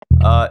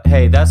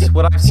Hey, that's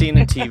what I've seen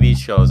in TV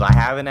shows. I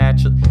haven't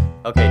actually.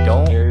 Okay,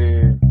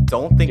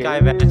 don't think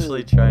I've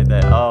actually tried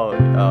that. Oh,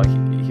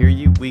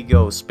 we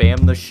go.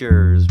 Spam the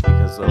shures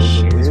because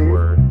those always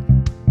work.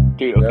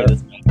 Dude, okay,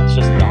 this it's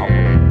just not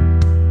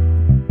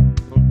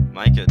working.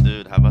 Micah,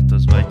 dude, how about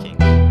those Vikings?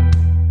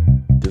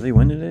 Did they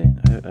win today?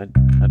 I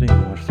didn't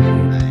even watch the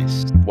game.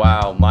 Nice.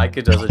 Wow,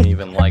 Micah doesn't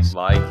even like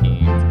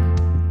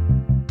Vikings.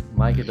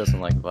 Micah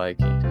doesn't like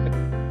Vikings.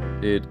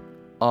 Dude.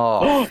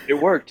 Oh. It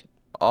worked.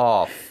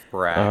 Oh,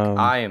 frack.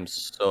 I am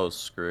so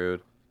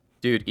screwed.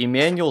 Dude,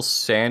 Emmanuel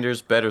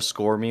Sanders better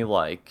score me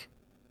like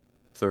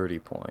 30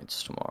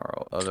 points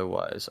tomorrow.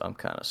 Otherwise, I'm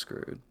kind of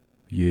screwed.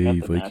 Yay, Got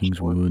the match Vikings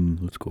point. won.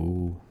 Let's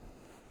go.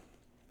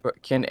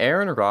 But can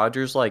Aaron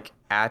Rodgers like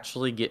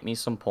actually get me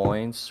some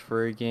points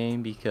for a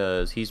game?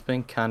 Because he's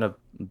been kind of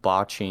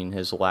botching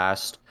his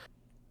last,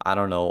 I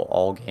don't know,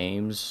 all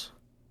games.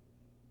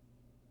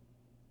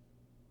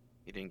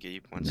 He didn't get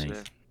you points Nice.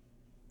 today?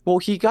 Well,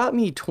 he got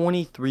me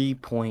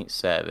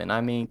 23.7.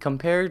 I mean,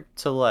 compared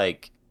to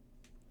like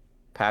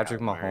Patrick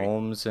Kyler Murray.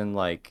 Mahomes and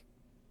like,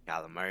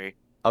 Kyler Murray.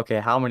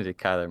 okay, how many did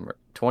Kyler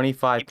Murray? He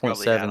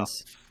probably had a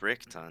 25.7.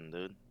 frick ton,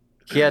 dude.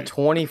 He had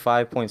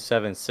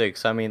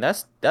 25.76. I mean,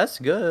 that's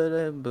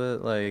good,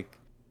 but like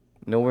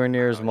nowhere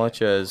near as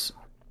much as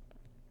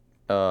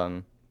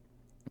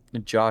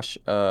Josh.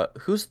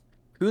 Who's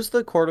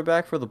the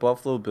quarterback for the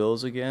Buffalo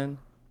Bills again?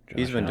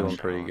 He's been doing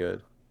pretty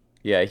good.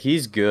 Yeah,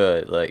 he's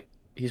good. Like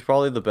he's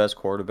probably the best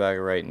quarterback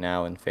right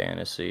now in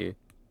fantasy.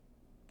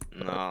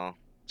 No,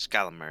 it's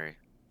Kyler Murray.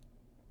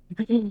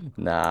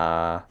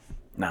 Nah.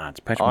 Nah, it's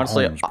Patrick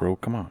Honestly, Mahomes, bro.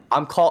 Come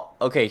on.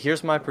 Okay,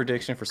 here's my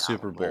prediction for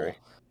Super Bowl. Murray.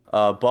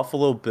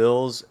 Buffalo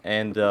Bills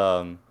and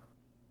the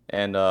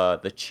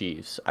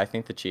Chiefs. I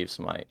think the Chiefs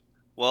might.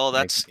 Well,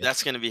 Make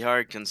that's gonna be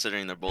hard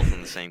considering they're both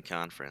in the same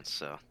conference.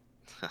 So.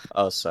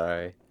 Oh,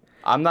 sorry.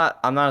 I'm not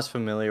as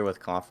familiar with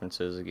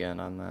conferences again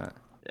on that.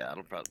 Yeah,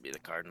 it'll probably be the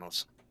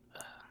Cardinals.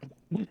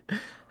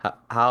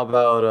 How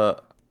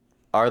about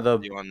are the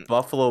You want-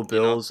 Buffalo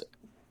Bills?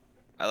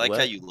 I like how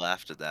What? you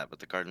laughed at that, but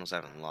the Cardinals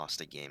haven't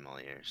lost a game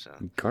all year, so.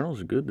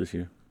 Cardinals are good this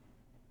year.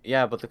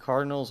 Yeah, but the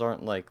Cardinals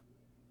aren't like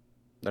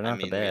they're not I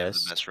mean, the we have the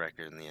best. best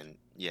record in the end.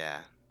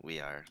 Yeah,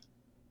 we are.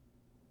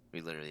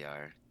 We literally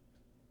are.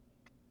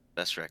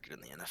 Best record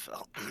in the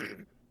NFL.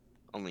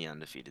 Only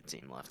undefeated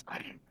team left.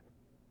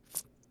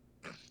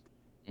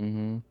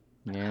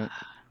 Yeah.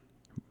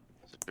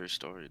 It's a true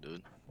story,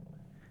 dude.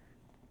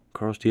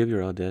 Carlos, do you have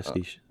your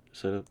Audacity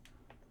set up?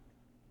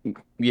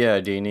 Yeah.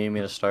 Do you need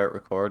me to start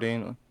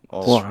recording?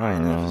 Oh, Well, I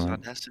Ryan don't have his know.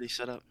 Audacity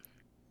set up.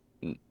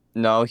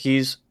 no,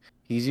 he's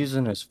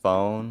using his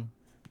phone.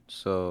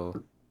 So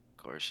Of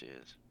course he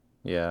is.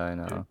 yeah, I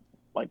know.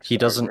 Like He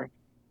doesn't. server.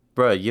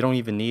 Bro, you don't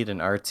even need an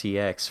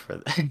RTX for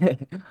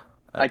that.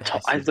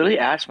 I literally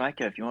asked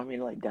Micah if you want me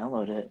to like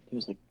download it. He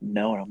was like,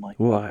 no, and I'm like,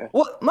 Well, okay.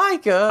 What,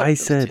 Micah? I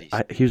said,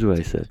 here's what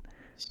I said.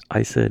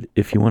 I said,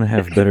 if you want to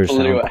have better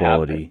Literally sound what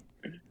quality,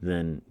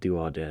 then do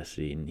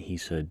Audacity. And he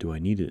said, do I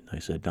need it? I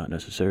said, not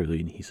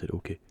necessarily. And he said,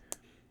 okay.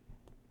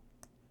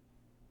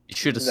 You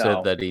should have No.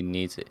 said that he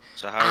needs it.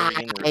 So how are we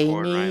gonna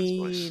record Ryan's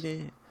voice?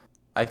 it.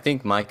 I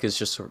think Mike is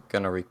just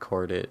gonna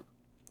record it.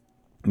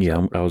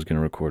 Yeah, I was going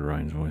to record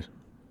Ryan's voice.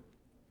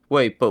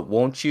 Wait, but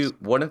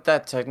wouldn't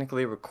that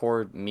technically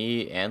record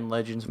me and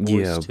Legend's voice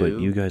Yeah, too? but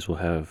you guys will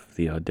have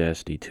the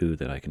Audacity too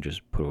that I can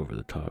just put over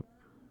the top.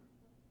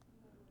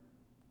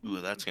 Ooh,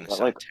 that's gonna But,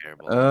 sound like,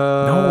 terrible.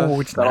 No,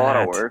 it's It's not a lot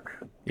of not.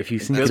 work. If you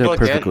sync Good it up luck,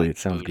 man. perfectly, it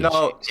sounds good.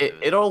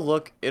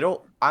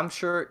 No, I'm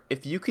sure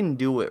if you can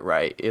do it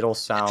right, it'll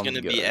sound It's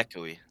gonna good. be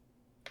echoey.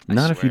 I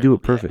Not if you swear do it'll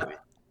it be perfect.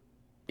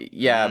 echoey.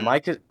 Yeah,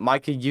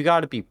 Micah, you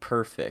gotta be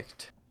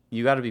perfect.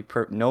 You gotta be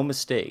no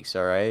mistakes,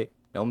 all right?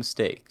 No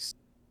mistakes.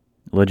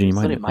 Legend, you It's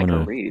might literally want Micah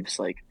to... Reeves.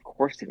 Like, of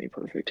course it's gonna be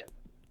perfect.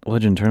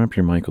 Legend, turn up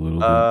your mic a little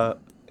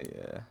bit.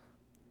 Yeah.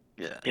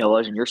 Yeah. Yeah,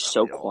 Legend, you're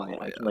so All the quiet.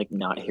 I way can up. like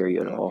not hear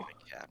you at I'm all. gonna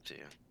cap to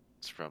you.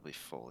 It's probably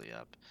fully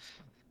up.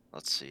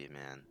 Let's see,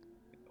 man.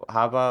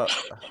 How about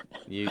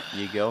you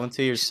go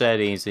into your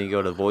settings and you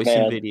go to voice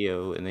Man. and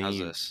video and then How's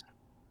this?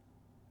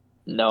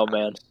 No,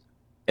 man.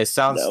 It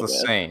sounds No, the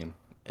man. same.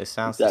 It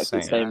sounds Exactly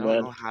the the same. I same. don't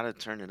man. know how to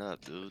turn it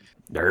up, dude.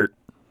 Dirt.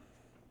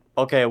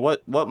 Okay,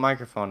 what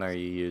microphone are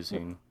you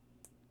using?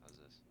 How's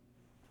this?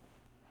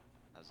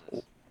 How's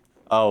this?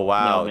 Oh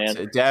wow, man.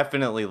 it's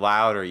definitely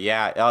louder.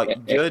 Yeah. Oh,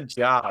 good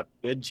job.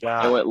 Good It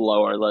job. went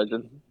lower,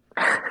 Legend.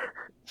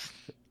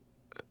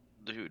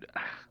 Dude,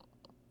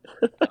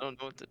 I don't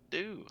know what to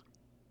do.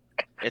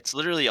 It's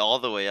literally all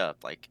the way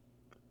up. Like,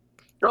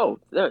 Oh,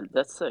 there.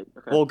 That's sick.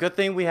 Okay. Well, good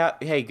thing we have.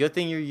 Hey, good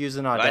thing you're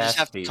using do I just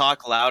have to Audacity.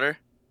 talk louder?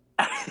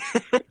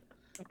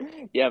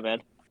 Yeah, man.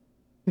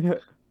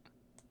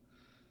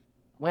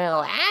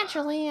 Well,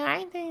 actually,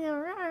 I think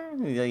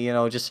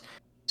just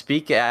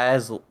speak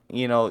as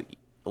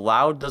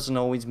loud doesn't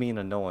always mean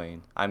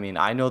annoying. I mean,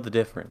 I know the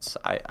difference.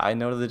 I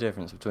know the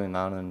difference between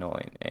loud and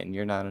annoying, and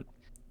you're not.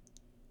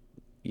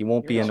 You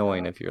won't be You're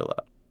annoying not. if you're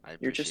loud. I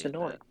You're just appreciate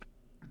annoying.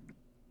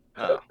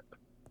 that. Oh,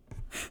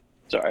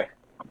 Sorry.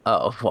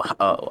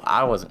 Oh,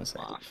 I wasn't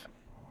saying. off.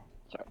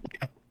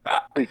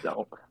 Sorry. Please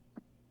don't.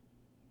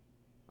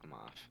 I'm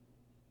off.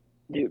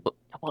 Dude, come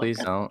on. Please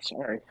man. don't.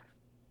 Sorry.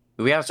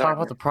 We have to Sorry, talk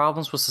about the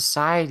problems with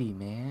society,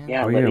 man.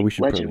 Yeah, Oh, yeah, we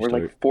should Legend, probably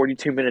we're like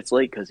 42 minutes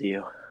late because of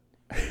you.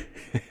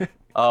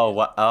 Oh,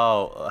 what?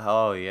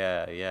 Oh,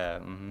 yeah.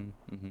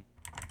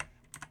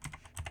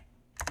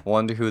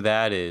 Wonder who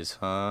that is,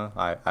 huh?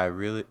 I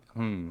really,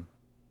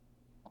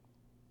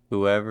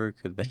 Whoever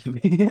could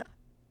that be?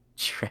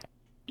 Trash.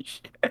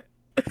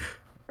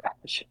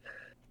 Trash.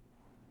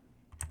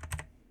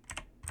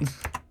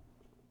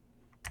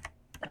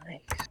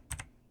 Nice.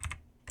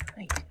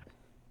 Nice.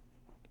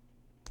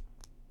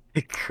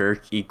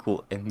 Kirk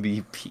equal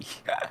MVP.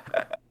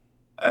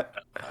 Oh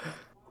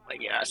my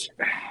gosh.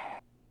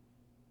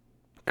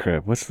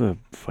 Crap, what's the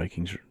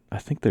Vikings? I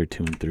think they're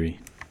 2-3.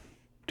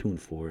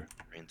 2-4.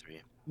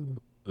 3-3.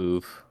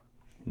 Oof.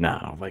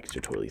 Nah, Vikings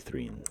are totally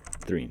 3-3.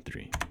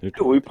 They're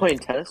Dude, we playing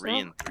tennis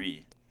now?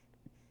 3-3.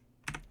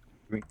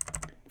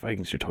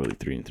 Vikings are totally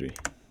 3-3.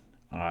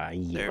 Ah,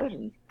 yeah. They're-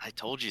 Legend. I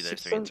told you they're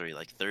 6-7. 3-3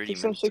 like 30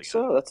 6-7, minutes 6-0.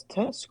 ago. That's a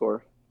tennis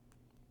score.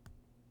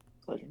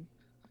 Legend.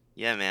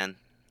 Yeah, man.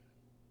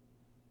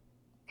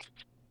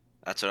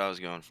 That's what I was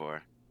going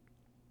for.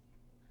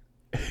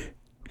 What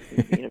are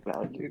you mean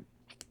about it, dude?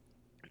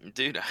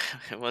 Dude,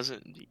 it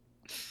wasn't.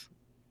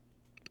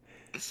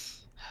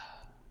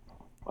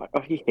 Why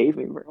are you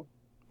hating, bro?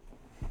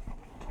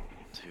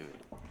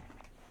 Dude.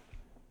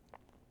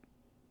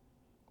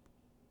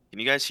 Can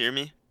you guys hear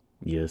me?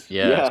 Yes.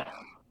 Yeah.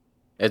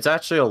 It's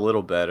actually a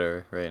little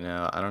better right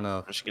now. I don't know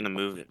I'm just gonna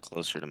move it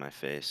closer to my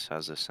face.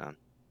 How's this sound?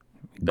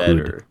 if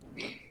better.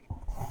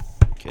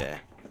 Okay.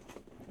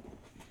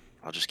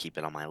 I'll just keep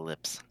it on my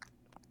lips.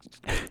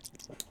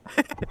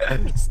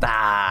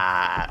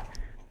 Stop.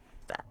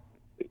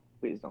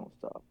 Please don't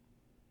stop.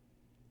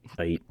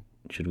 Aight,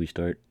 should we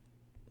start?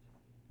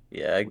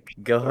 Yeah,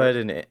 go ahead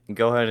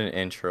and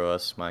intro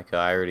us, Micah.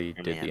 I already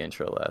Oh, did man. the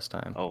intro last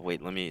time. Oh,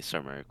 wait, let me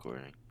start my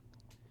recording.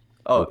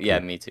 Oh, Okay. yeah,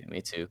 me too.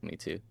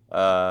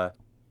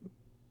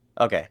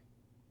 Okay.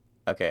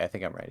 Okay, I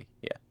think I'm ready.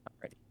 Yeah, I'm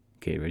ready.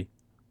 Okay, ready?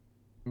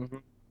 Mm-hmm.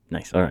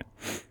 Nice. All right.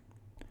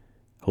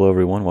 Hello,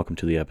 everyone. Welcome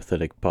to the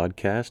Apathetic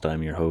podcast.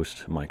 I'm your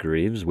host, Mike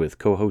Reeves, with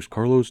co-host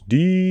Carlos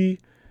D.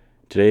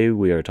 Today,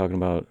 we are talking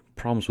about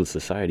Problems with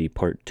Society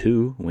Part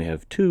 2. We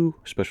have two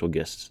special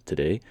guests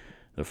today.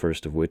 The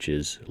first of which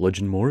is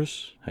Legend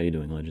Morris. How you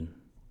doing, Legend?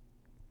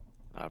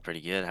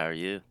 Pretty good. How are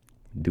you?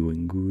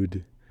 Doing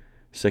good.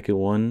 Second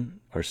one,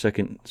 our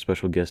second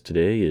special guest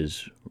today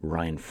is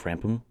Ryan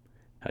Frampton.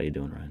 How you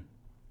doing, Ryan?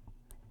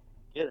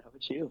 Good. How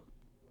about you?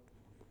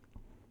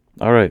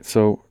 All right,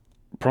 so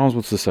Problems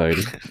with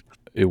Society.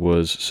 It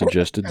was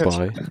suggested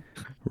by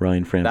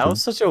Ryan Frampton. That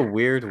was such a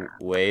weird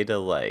way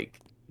to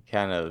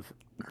kind of.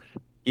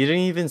 You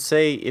didn't even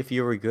say if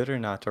you were good or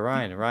not to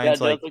Ryan. Ryan's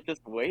yeah, like, Doug's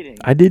just waiting.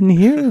 I didn't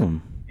hear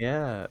him.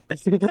 yeah.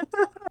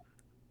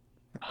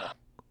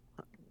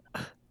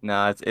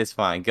 No, it's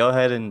fine. Go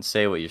ahead and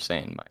say what you're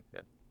saying,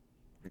 Mike.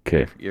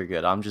 Okay, You're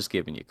good. I'm just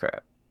giving you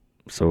crap.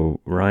 so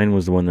Ryan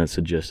was the one that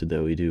suggested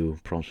that we do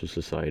Problems with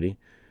Society.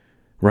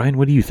 Ryan,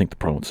 what do you think the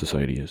problem with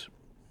society is?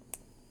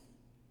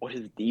 What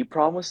is the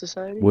problem with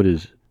society? What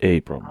is a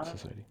problem with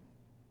society?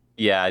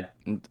 Yeah,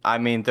 I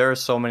mean, there are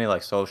so many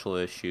social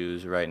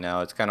issues right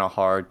now. It's kind of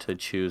hard to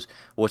choose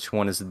which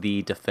one is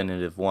the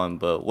definitive one.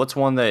 But what's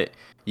one that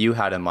you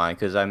had in mind?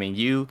 Because I mean,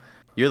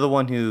 you're the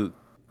one who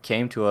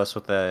came to us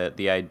with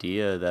the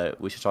idea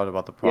that we should talk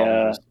about the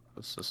problems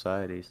with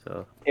society.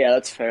 So Yeah,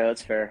 that's fair.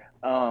 That's fair.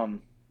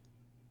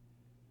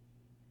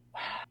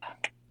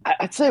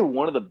 I'd say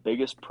one of the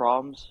biggest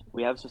problems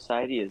we have in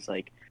society is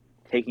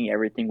taking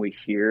everything we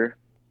hear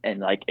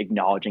and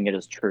acknowledging it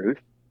as truth.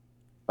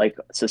 Like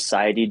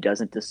society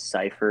doesn't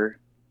decipher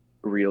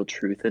real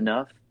truth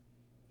enough,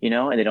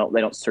 and they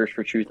don't search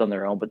for truth on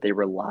their own, but they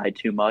rely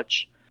too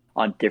much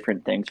on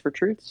different things for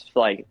truths.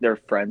 Like their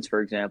friends,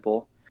 for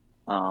example,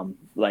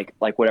 like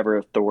whatever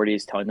authority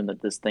is telling them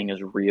that this thing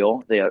is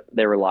real,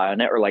 they rely on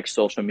it, or like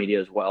social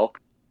media as well.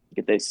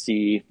 If they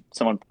see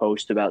someone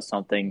post about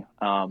something,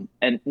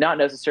 and not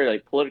necessarily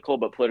political,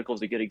 but political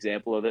is a good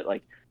example of it.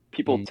 Like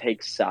people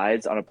take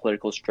sides on a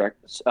political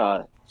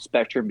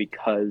spectrum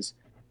because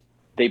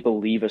they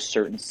believe a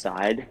certain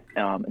side,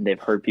 and they've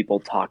heard people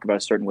talk about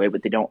a certain way,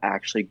 but they don't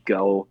actually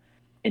go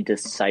and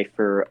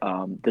decipher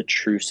the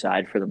true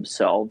side for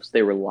themselves.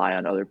 They rely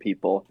on other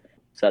people.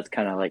 So that's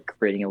kind of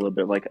creating a little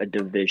bit of a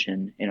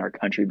division in our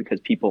country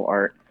because people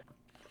aren't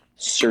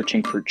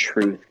searching for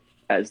truth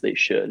as they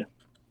should.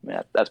 I mean,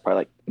 that's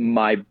probably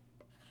my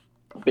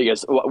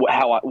biggest,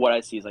 what I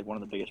see is one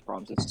of the biggest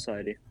problems in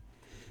society.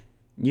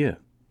 Yeah,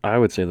 I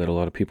would say that a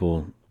lot of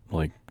people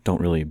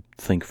don't really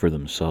think for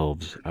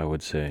themselves. I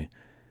would say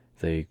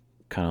they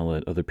kind of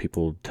let other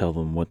people tell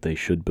them what they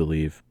should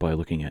believe by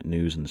looking at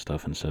news and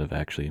stuff instead of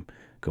actually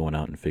going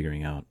out and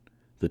figuring out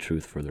the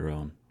truth for their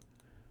own.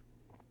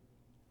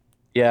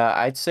 yeah,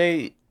 I'd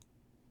say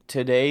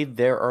today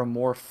there are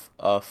more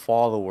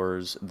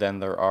followers than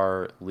there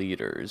are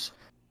leaders.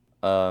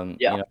 Yeah,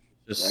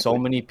 Just exactly. so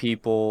many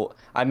people.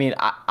 I mean,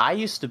 I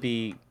used to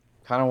be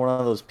kind of one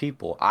of those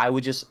people. I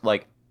would just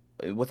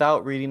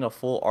without reading a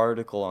full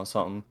article on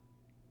something,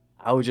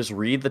 I would just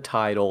read the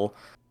title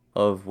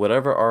of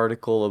whatever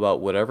article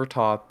about whatever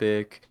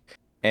topic,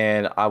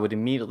 and I would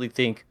immediately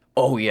think,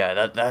 "Oh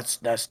yeah,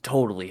 that's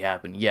totally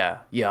happened. Yeah,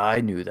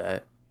 I knew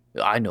that.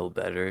 I know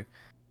better."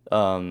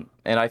 And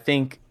I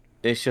think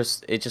it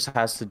just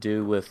has to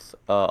do with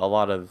a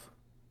lot of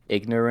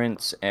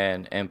ignorance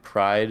and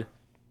pride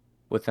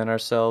within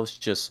ourselves,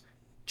 just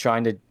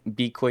trying to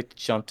be quick to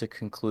jump to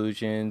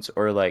conclusions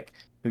or like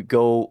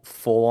go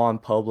full on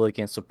public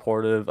and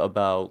supportive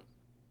about,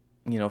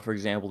 for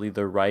example,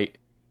 either right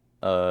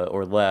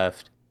or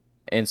left,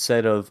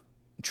 instead of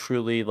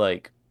truly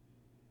like,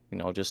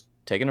 just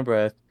taking a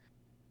breath,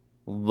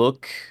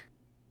 look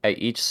at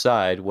each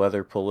side,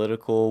 whether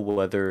political,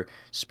 whether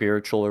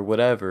spiritual or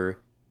whatever,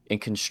 and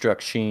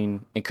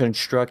constructing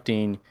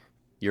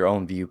your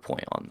own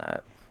viewpoint on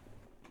that.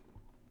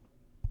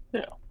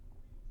 Yeah.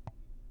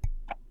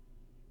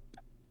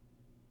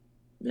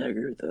 Yeah, I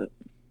agree with that.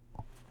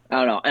 I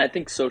don't know. I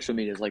think social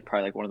media is like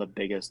probably like one of the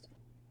biggest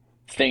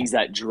things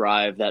that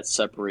drive that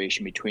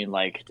separation between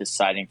like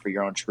deciding for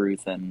your own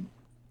truth and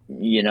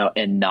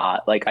and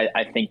not. Like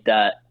I think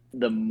that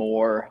the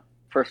more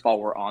first of all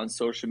we're on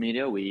social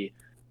media,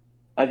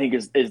 I think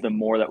is the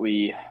more that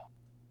we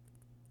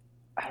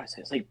how do I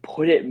say it's like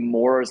put it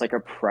more as like a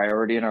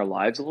priority in our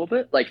lives a little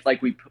bit. Like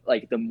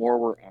the more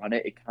we're on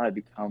it, it kind of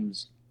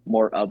becomes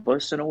more of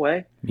us in a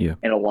way. Yeah.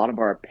 And a lot of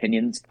our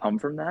opinions come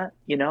from that.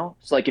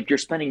 So like if you're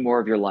spending more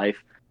of your life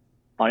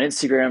on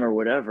Instagram or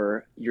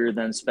whatever, you're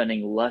then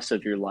spending less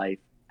of your life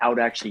out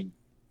actually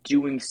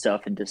doing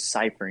stuff and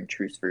deciphering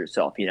truths for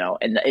yourself,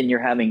 and you're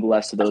having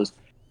less of those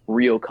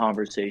real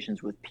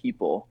conversations with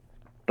people,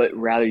 but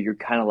rather you're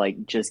kind of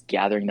like just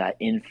gathering that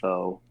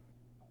info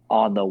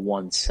on the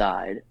one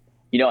side,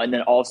 and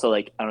then also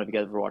like I don't know if you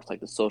guys ever watched like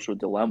The Social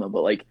Dilemma,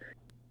 but like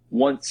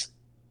once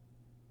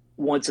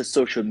a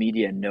social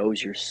media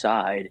knows your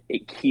side,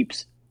 it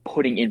keeps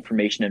putting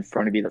information in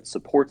front of you that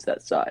supports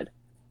that side,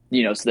 so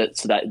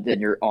that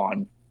then you're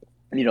on,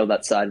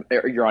 that side,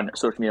 or you're on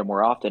social media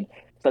more often.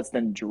 So that's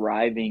then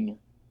driving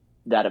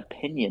that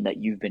opinion that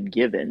you've been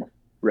given,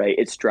 right?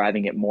 It's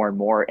driving it more and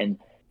more, and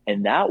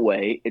that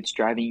way, it's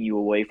driving you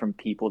away from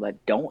people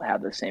that don't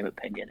have the same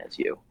opinion as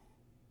you.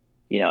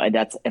 And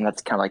that's kind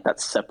of like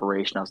that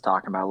separation I was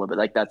talking about a little bit.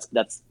 Like that's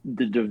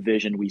the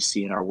division we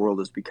see in our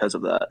world is because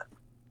of that.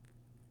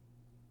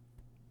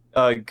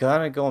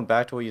 Kind of going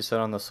back to what you said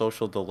on The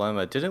Social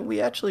Dilemma, didn't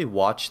we actually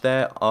watch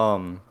that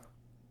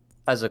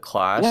as a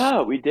class?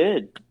 Yeah, we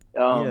did.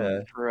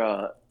 Yeah, For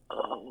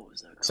what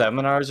was that called?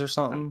 seminars or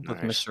something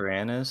with Nice. Mr.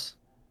 Annis.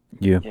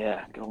 Yeah.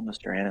 Yeah, good old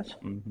Mr. Annis.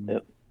 Hmm.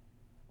 Yep.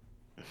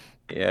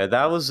 Yeah,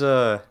 that was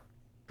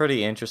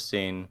pretty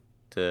interesting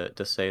to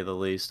say the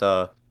least.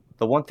 The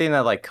one thing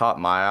that like caught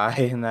my eye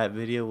in that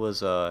video was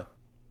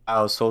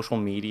how social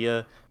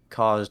media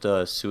caused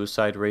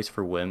suicide rates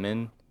for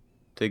women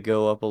to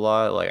go up a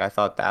lot. Like I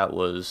thought that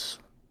was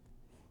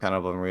kind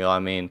of unreal. I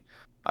mean,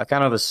 I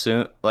kind of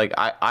assume like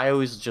I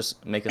always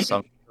just make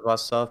assumptions about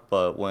stuff,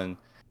 but when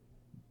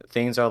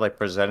things are like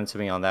presented to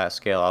me on that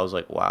scale, I was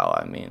like, wow,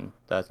 I mean,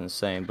 that's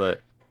insane.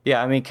 But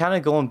yeah, I mean, kind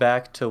of going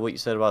back to what you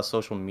said about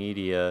social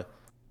media,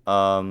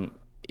 um,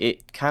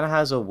 it kind of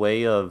has a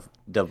way of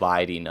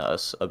dividing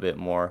us a bit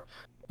more.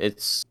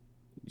 It's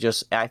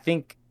just, I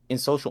think in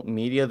social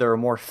media, there are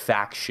more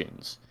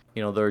factions.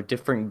 There are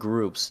different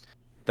groups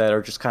that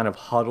are just kind of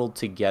huddled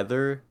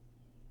together,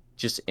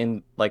 just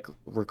in like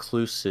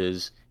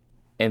recluses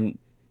and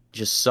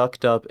just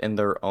sucked up in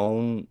their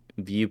own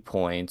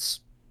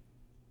viewpoints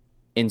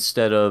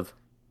instead of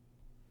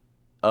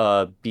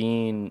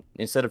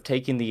instead of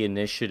taking the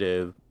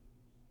initiative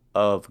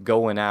of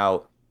going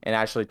out and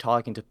actually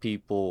talking to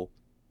people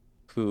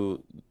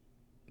who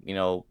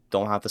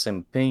don't have the same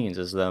opinions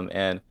as them.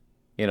 And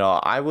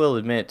I will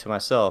admit to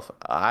myself,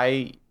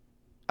 I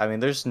mean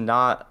there's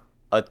not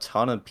a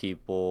ton of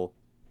people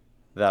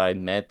that I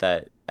met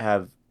that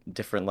have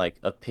different like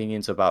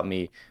opinions about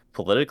me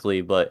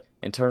politically, but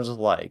in terms of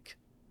like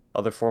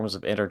other forms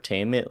of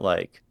entertainment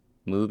like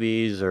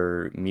movies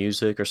or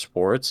music or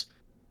sports,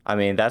 I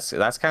mean that's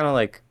kind of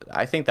like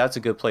I think that's a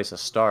good place to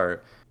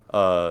start.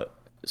 Uh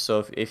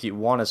so if you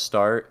want to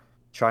start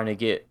trying to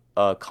get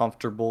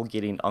comfortable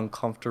getting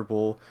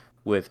uncomfortable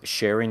with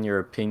sharing your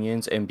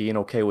opinions and being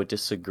okay with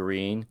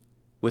disagreeing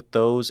with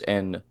those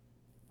and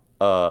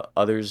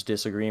others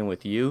disagreeing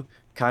with you,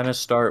 kind of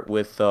start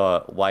with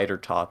lighter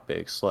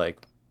topics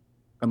like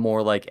a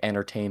more like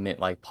entertainment,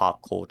 like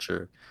pop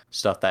culture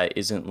stuff that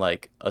isn't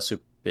like a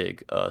super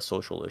big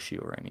social issue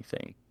or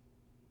anything.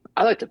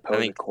 I like to I pose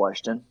a think.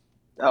 question.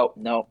 Oh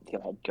no, go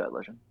ahead,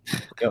 Legend.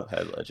 Go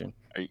ahead, Legend.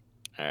 Are you,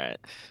 all right.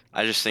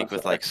 I just think That's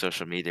with all right. like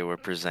social media, we're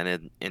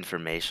presented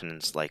information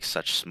in like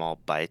such small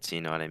bites.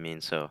 You know what I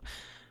mean? So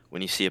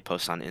when you see a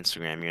post on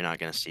Instagram, you're not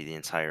gonna see the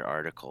entire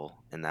article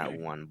in that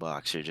one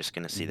box. You're just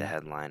gonna see the Hmm.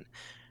 headline,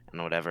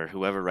 and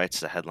whoever writes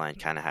the headline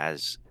kind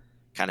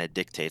of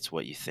dictates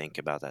what you think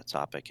about that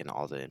topic and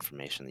all the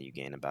information that you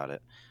gain about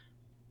it.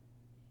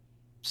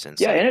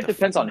 Since Yeah, and like it the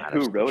depends on format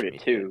of who wrote social it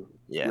media. too.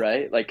 Yeah.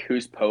 right? Like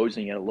who's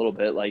posing it a little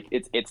bit. Like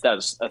it's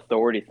that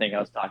authority thing I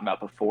was talking about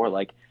before.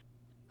 Like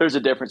there's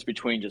a difference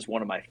between just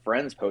one of my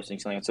friends posting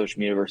something on social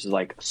media versus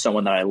like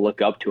someone that I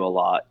look up to a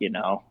lot,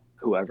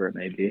 whoever it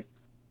may be.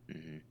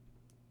 Hmm.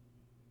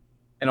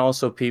 And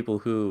also people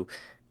who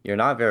you're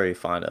not very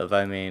fond of.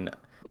 I mean,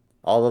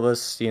 all of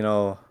us,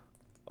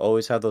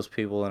 always have those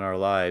people in our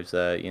lives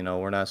that,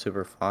 we're not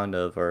super fond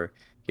of or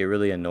get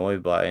really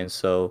annoyed by. And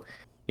so,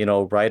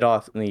 right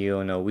off,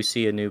 we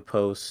see a new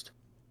post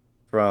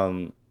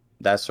from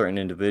that certain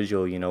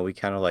individual, we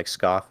kind of like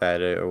scoff at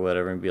it or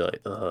whatever and be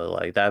like, ugh,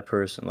 like that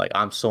person, like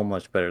I'm so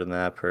much better than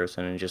that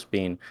person, and just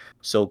being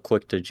so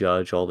quick to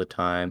judge all the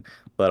time.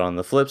 But on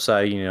the flip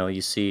side,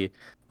 you see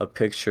a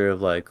picture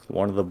of like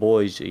one of the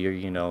boys, you're,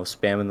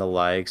 spamming the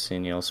likes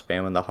and,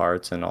 spamming the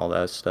hearts and all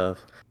that stuff.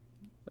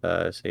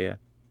 So yeah.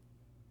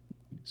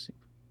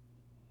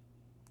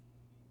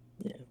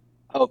 Yeah.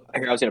 Oh, I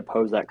was going to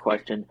pose that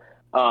question.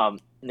 And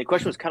the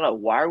question was kind of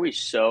why are we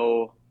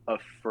so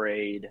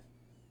afraid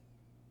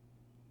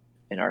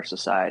in our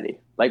society?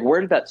 Like,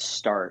 where did that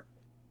start?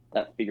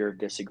 That figure of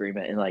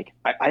disagreement, and like,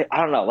 I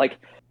don't know. Like,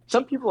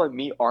 some people like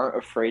me aren't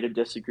afraid of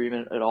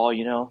disagreement at all.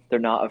 They're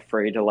not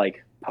afraid to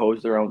like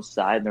pose their own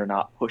side, and they're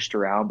not pushed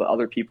around. But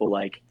other people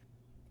like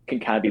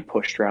can kind of be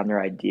pushed around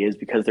their ideas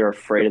because they're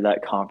afraid of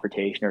that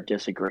confrontation or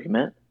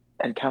disagreement.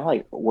 And kind of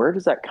like, where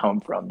does that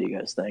come from? Do you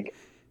guys think?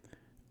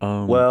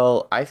 Um,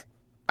 Well, I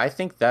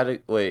think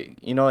that wait,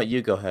 you know what?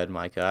 You go ahead,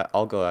 Micah.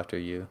 I'll go after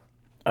you.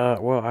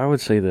 well, I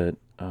would say that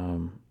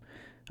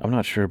I'm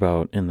not sure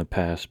about in the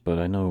past, but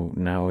I know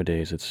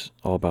nowadays it's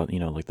all about,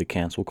 like the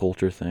cancel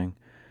culture thing,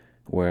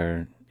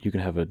 where you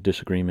can have a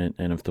disagreement,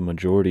 and if the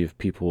majority of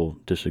people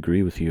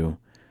disagree with you,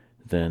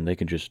 then they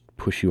can just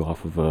push you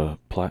off of a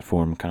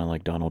platform, kind of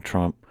like Donald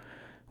Trump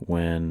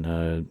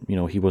when,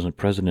 he wasn't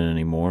president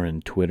anymore,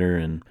 and Twitter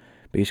and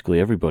basically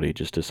everybody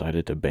just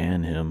decided to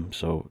ban him.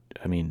 So,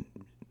 I mean,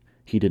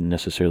 he didn't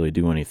necessarily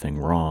do anything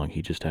wrong.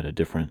 He just had a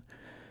different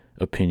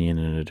opinion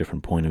and a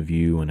different point of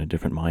view and a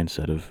different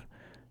mindset of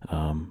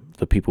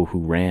the people who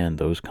ran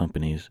those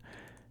companies.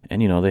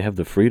 And, they have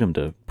the freedom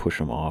to push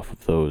them off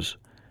of those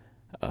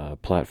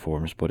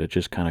platforms, but it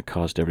just kind of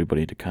caused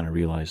everybody to kind of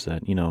realize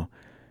that,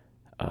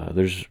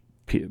 there's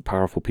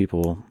powerful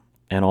people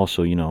and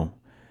also,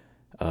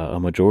 a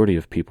majority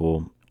of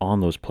people on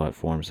those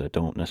platforms that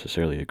don't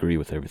necessarily agree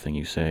with everything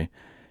you say.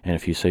 And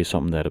if you say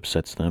something that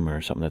upsets them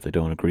or something that they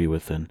don't agree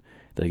with, then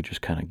they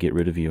just kind of get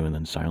rid of you and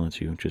then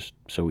silence you just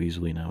so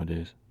easily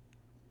nowadays.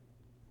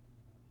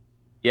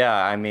 Yeah,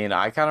 I mean,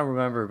 I kind of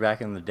remember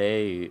back in the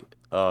day,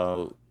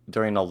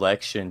 during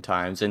election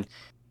times, and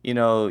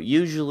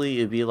usually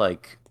it'd be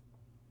like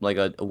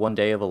a one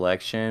day of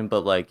election,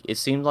 but like it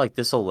seemed like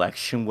this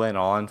election went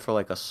on for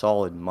like a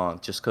solid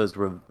month, just because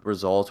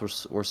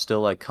results were still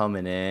like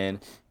coming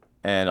in,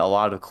 and a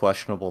lot of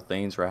questionable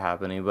things were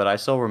happening. But I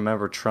still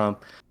remember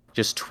Trump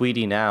just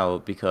tweeting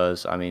out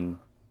because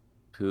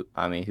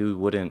who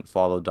wouldn't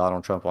follow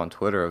Donald Trump on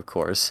Twitter, of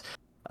course.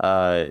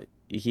 Uh,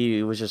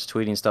 he was just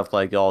tweeting stuff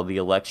like, "Oh, the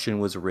election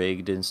was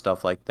rigged" and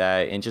stuff like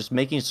that, and just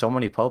making so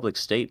many public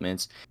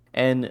statements.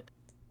 And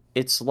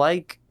it's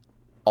like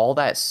all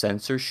that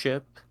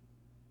censorship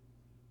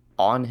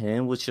on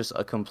him was just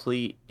a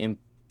complete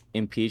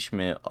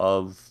impeachment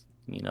of,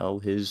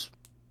 his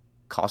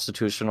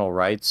constitutional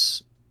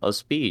rights of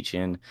speech.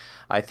 And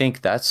I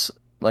think that's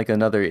like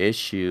another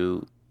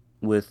issue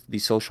with the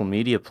social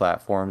media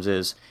platforms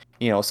is,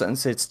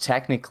 since it's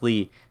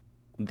technically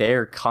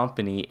their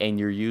company and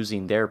you're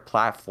using their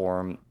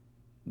platform,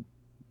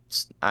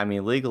 I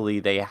mean,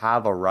 legally they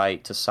have a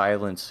right to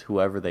silence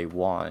whoever they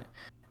want.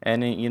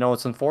 And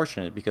it's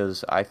unfortunate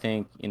because I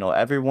think,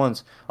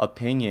 everyone's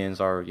opinions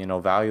are,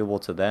 valuable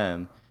to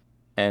them.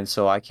 And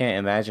so I can't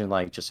imagine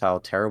like just how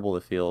terrible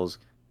it feels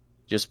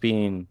just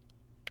being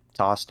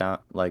tossed down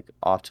like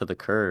off to the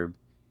curb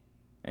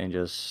and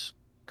just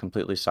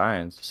completely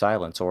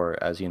silence,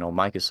 or as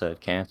Micah said,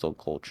 cancel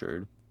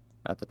cultured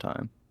at the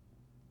time.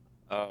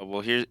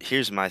 Well,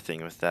 here's my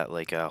thing with that,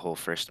 like whole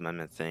First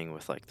Amendment thing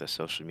with like the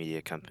social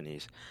media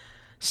companies.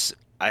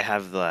 I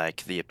have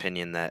like the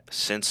opinion that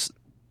since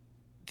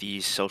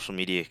these social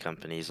media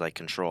companies like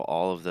control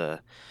all of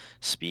the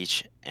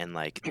speech and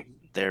like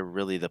they're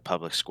really the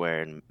public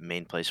square and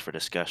main place for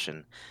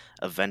discussion,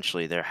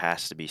 eventually there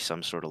has to be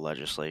some sort of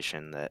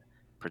legislation that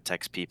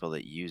protects people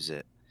that use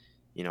it.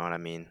 You know what I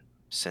mean?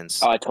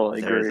 Since Oh, I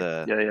totally they're agree.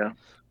 the Yeah, yeah.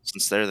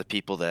 since they're the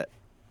people that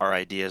our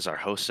ideas are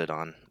hosted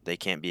on, they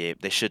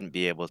shouldn't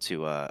be able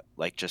to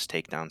like just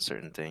take down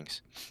certain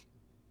things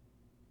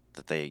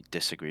that they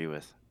disagree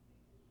with.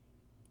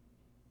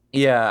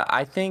 Yeah,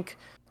 I think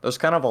there's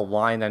kind of a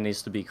line that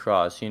needs to be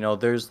crossed.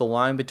 There's the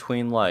line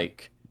between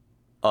like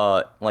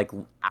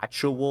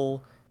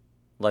actual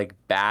like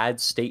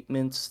bad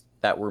statements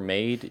that were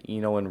made,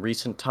 in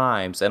recent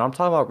times. And I'm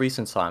talking about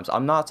recent times.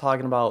 I'm not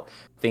talking about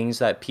things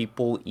that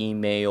people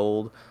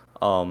emailed,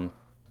 um,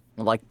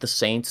 like the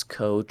Saints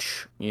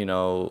coach,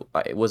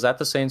 was that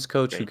the Saints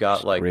coach who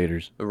got Raiders. like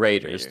Raiders. The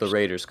Raiders.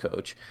 Raiders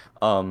coach,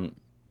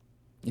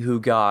 who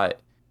got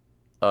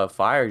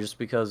fired just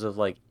because of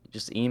like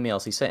just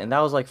emails he sent, and that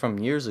was like from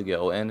years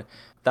ago. And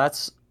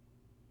that's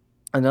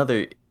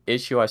another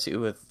issue I see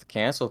with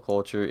cancel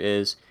culture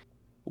is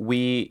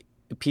we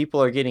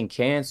people are getting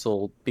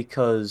canceled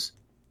because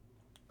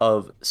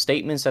of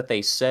statements that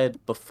they said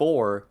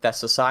before that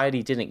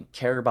society didn't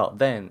care about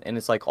then. And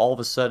it's like all of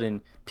a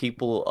sudden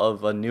people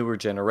of a newer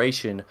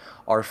generation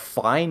are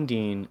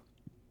finding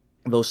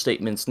those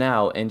statements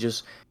now and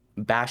just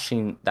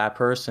bashing that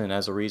person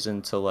as a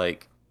reason to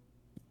like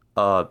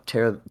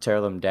tear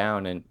them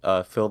down and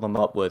fill them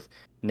up with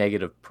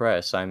negative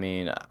press. I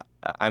mean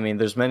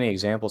there's many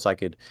examples I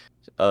could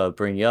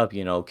bring up.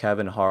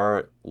 Kevin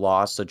Hart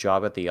lost a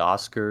job at the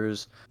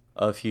Oscars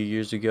a few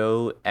years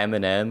ago.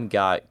 Eminem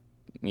got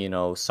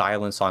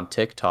silence on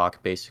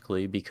TikTok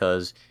basically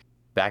because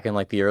back in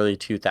like the early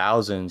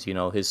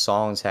 2000s, his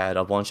songs had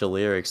a bunch of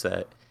lyrics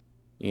that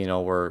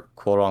were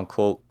quote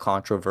unquote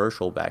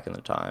controversial back in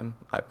the time.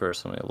 I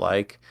personally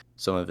like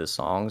some of his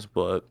songs,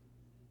 but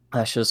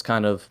that's just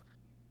kind of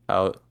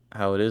how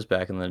it is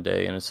back in the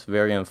day, and it's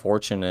very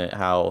unfortunate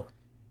how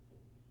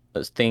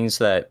things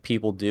that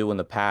people do in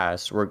the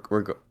past,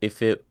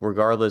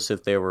 regardless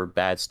if they were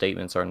bad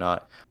statements or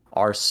not,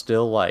 are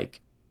still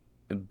like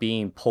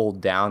being pulled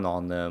down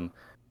on them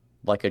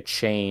like a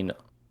chain,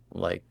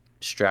 like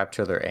strapped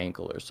to their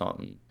ankle or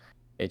something.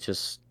 It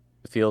just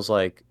feels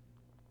like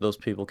those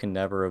people can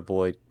never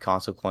avoid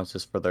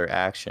consequences for their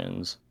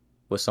actions,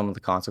 with some of the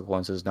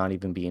consequences not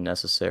even being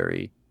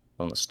necessary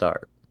from the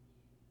start.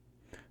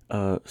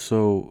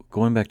 So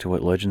going back to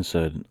what Legend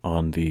said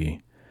on the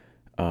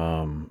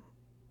um,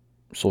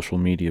 social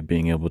media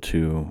being able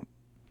to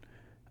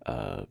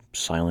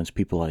silence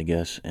people, I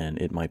guess, and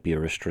it might be a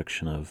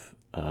restriction of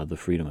the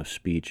freedom of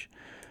speech.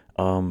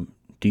 Do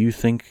you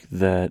think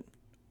that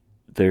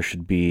there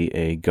should be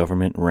a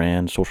government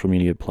ran social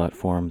media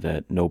platform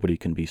that nobody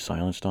can be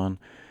silenced on?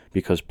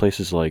 Because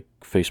places like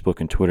Facebook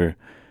and Twitter,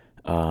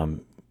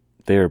 um,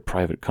 they're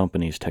private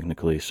companies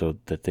technically, so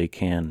that they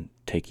can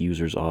take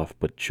users off.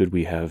 But should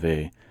we have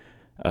a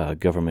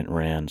government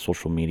ran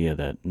social media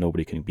that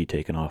nobody can be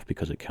taken off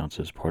because it counts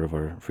as part of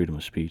our freedom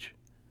of speech?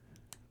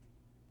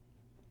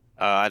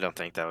 I don't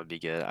think that would be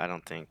good. I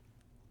don't think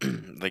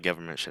the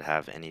government should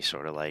have any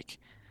sort of like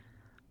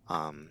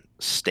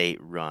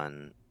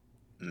state-run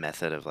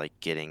method of like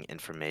getting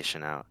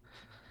information out.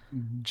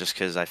 Mhm. Just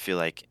because I feel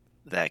like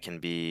that can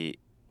be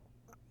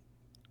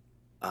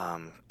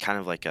kind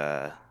of like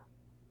a.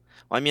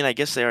 Well, I mean, I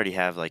guess they already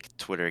have like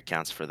Twitter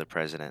accounts for the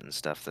president and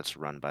stuff that's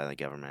run by the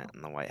government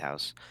and the White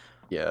House.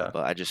 Yeah.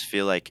 But I just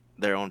feel like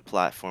their own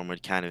platform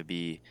would kind of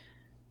be,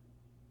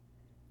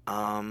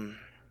 um,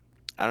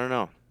 I don't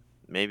know.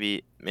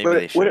 Maybe they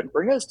Would should. it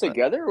bring us But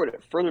together or would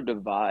it further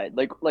divide?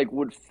 Like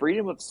would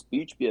freedom of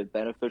speech be a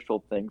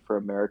beneficial thing for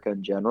America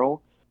in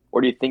general?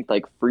 Or do you think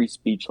like free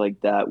speech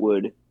like that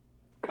would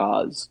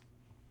cause,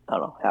 I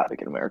don't know,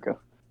 havoc in America?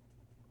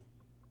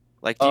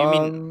 like, do you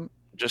mean Um,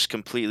 just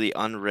completely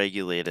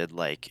unregulated,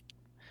 like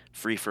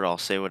free for all,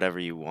 say whatever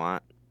you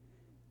want,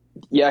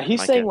 Yeah,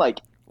 he's saying Micah? like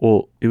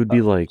Well, it would be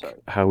oh, like sorry.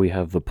 how we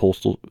have the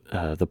postal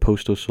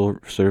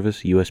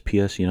service,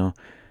 USPS.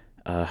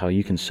 How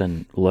you can Mhm.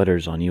 send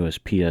letters on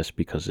USPS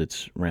because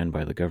it's ran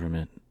by the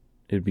government.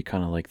 It would be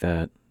kind of like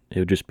that. It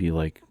would just be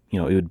like, it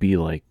would be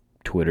like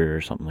Twitter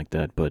or something like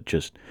that, but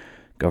just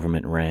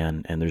government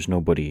ran, and there's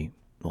nobody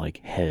like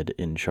head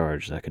in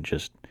charge that can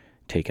just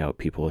take out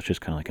people. It's just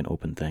kind of like an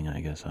open thing,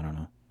 I guess. I don't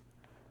know.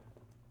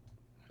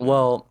 Hmm.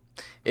 well,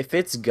 if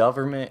it's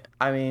government,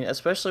 I mean,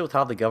 especially with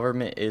how the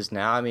government is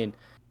now, I mean,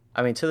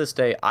 to this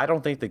day, I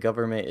don't think the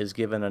government is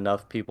giving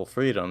enough people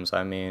freedoms.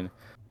 I mean,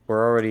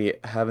 we're already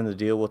having to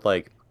deal with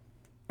like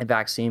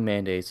vaccine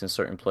mandates in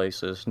certain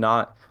places.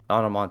 Not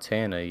in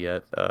Montana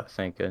yet,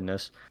 thank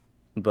goodness.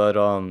 But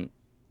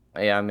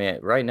yeah, I mean,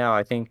 right now,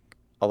 I think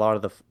a lot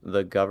of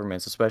the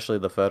governments, especially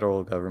the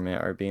federal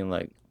government, are being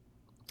like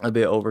a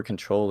bit over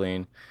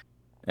controlling.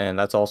 And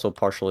that's also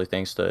partially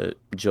thanks to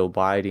Joe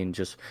Biden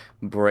just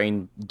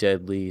brain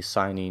deadly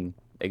signing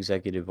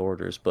executive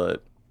orders.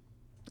 But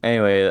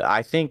anyway,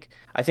 I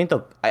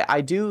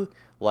do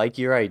like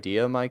your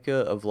idea,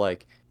 Micah, of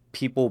like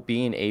people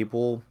being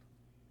able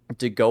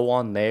to go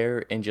on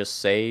there and just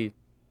say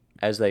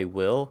as they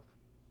will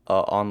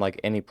on like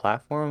any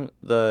platform.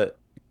 The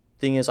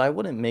thing is, I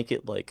wouldn't make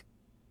it like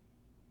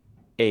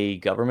a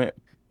government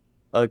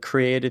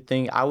created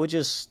thing. I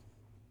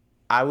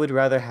would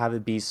rather have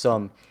it be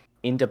some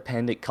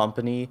independent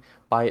company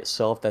by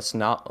itself that's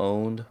not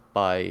owned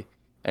by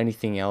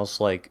anything else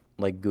like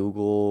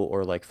Google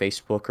or like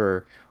Facebook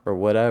or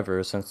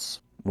whatever since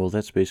Well,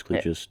 that's basically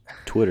eh, just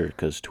Twitter,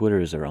 because Twitter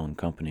is their own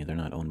company. They're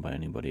not owned by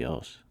anybody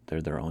else.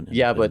 They're their own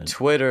yeah, but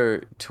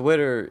independent.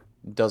 Twitter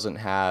doesn't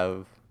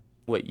have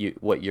what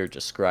you're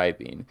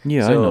describing.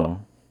 Yeah, I So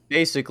know.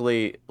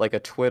 basically like a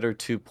Twitter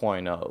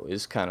 2.0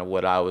 is kind of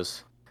what I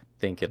was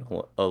thinking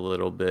a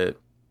little bit.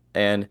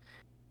 And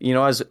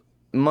as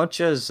much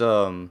as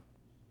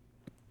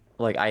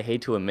like I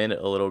hate to admit it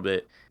a little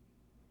bit,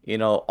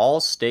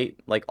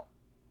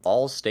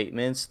 all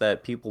statements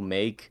that people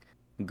make,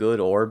 good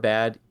or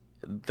bad,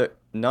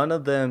 none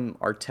of them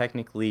are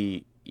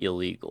technically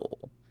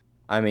illegal.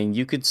 I mean,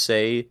 you could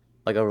say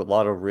like a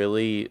lot of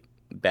really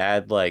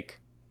bad like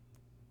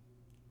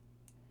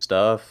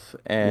stuff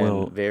and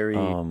Well, very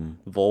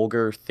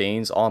vulgar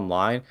things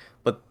online,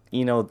 but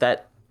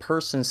that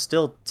person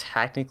still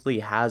technically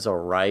has a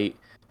right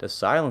to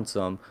silence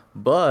them,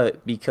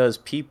 but because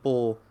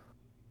people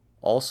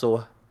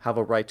also have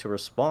a right to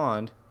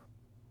respond,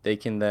 they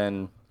can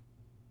then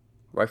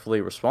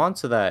rightfully respond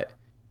to that,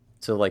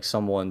 to like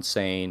someone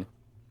saying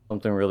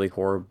something really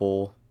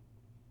horrible,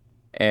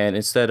 and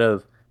instead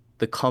of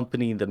the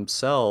company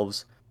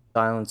themselves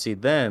silencing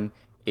them,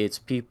 it's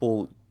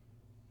people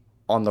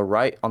on the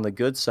right, on the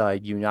good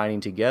side,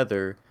 uniting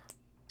together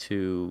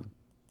to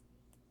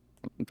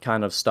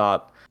kind of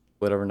stop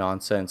whatever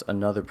nonsense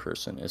another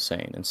person is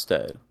saying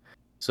instead.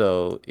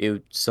 So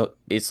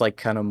it's like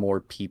kind of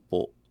more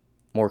people,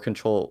 more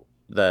control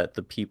that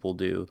the people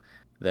do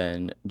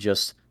than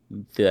just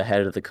the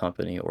head of the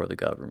company or the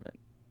government.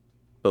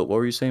 But what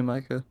were you saying,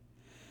 Micah?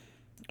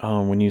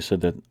 when you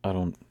said that I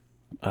don't,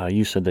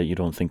 you said that you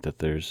don't think that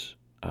there's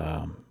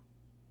um,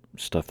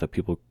 stuff that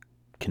people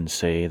can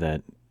say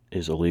that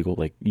is illegal.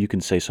 Like you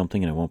can say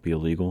something and it won't be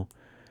illegal.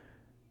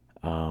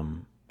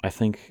 I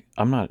think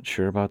I'm not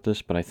sure about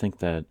this, but I think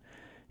that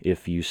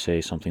if you say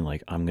something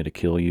like "I'm gonna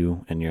kill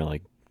you" and you're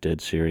like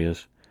dead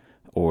serious,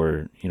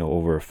 or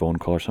over a phone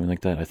call or something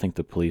like that, I think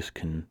the police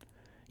can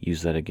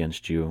use that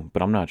against you.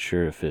 But I'm not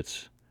sure if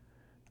it's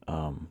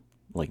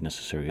like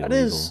necessarily That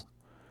illegal. is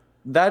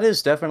that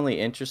is definitely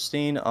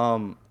interesting.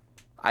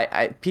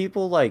 I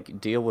people like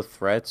deal with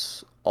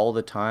threats all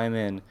the time,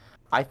 and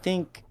I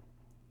think,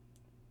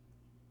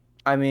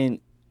 I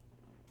mean,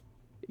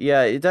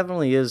 yeah, it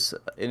definitely is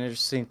an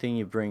interesting thing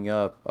you bring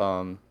up.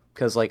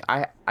 Because like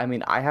I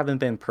mean, I haven't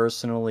been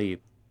personally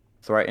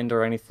threatened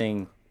or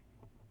anything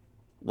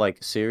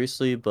like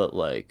seriously, but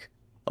like,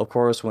 of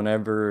course,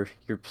 whenever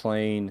you're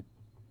playing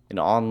an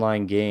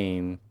online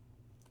game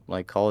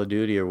like Call of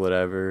Duty or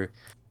whatever,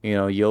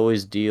 you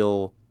always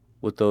deal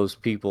with those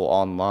people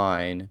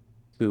online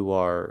who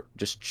are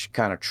just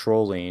kind of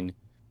trolling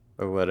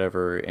or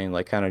whatever and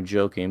like kind of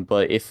joking.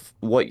 But if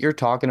what you're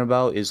talking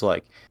about is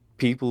like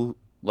people,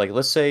 like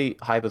let's say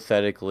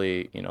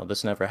hypothetically,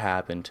 this never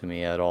happened to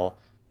me at all.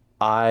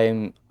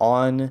 I'm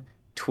on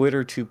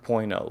Twitter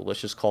 2.0,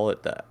 let's just call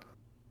it that.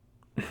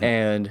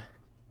 And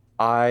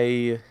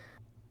I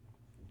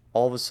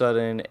all of a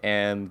sudden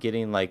am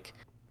getting like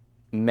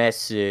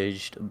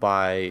messaged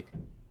by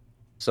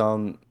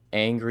some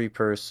angry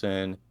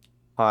person,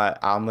 hi,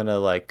 I'm gonna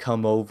like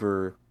come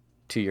over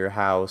to your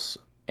house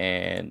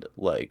and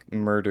like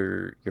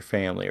murder your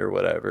family or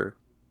whatever.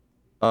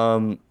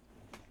 Um,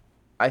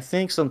 I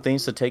think some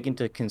things to take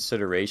into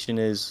consideration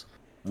is,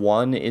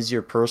 one, is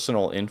your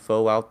personal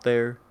info out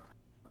there?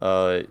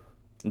 Uh,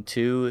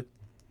 Two,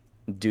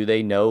 do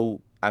they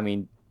know? I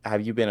mean,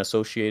 have you been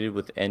associated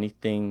with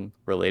anything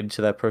related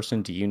to that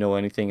person? Do you know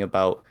anything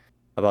about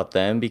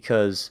them?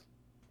 Because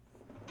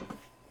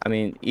I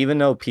mean, even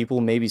though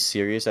people may be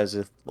serious as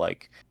if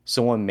like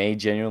someone may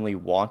genuinely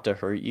want to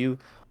hurt you,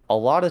 a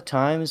lot of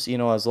times,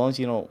 as long as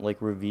you don't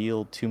like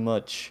reveal too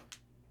much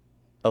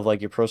of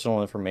like your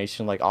personal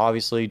information, like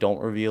obviously don't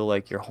reveal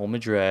like your home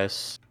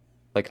address.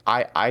 Like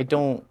I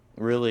don't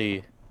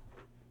really,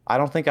 I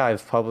don't think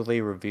I've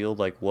publicly revealed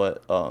like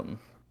what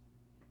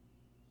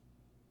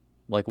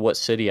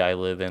city I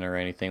live in or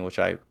anything, which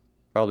I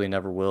probably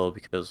never will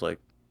because like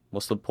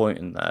what's the point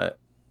in that?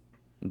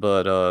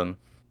 But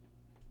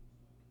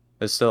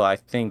but still, I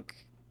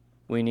think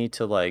we need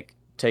to like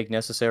take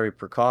necessary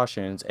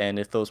precautions, and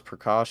if those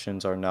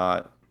precautions are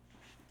not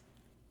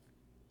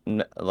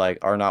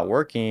are not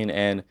working,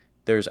 and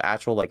there's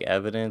actual like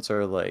evidence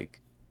or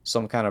like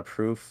some kind of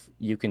proof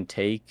you can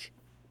take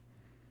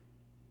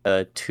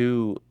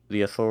to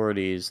the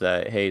authorities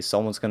that hey,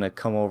 someone's gonna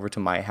come over to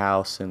my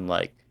house and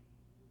like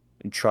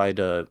try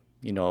to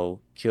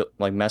kill,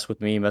 like mess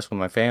with me, mess with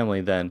my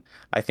family, then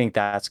I think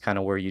that's kind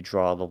of where you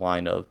draw the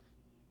line of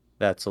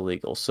that's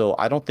illegal. So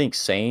I don't think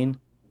saying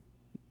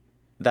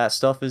that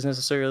stuff is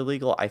necessarily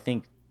illegal. I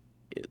think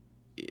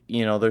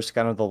there's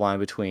kind of the line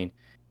between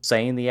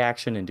saying the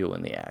action and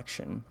doing the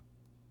action.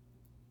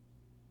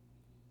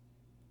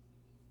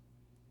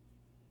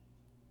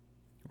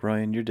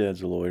 Ryan, your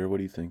dad's a lawyer. What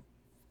do you think?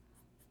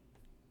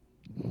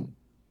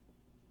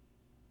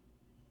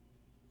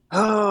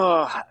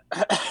 Oh,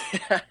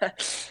 I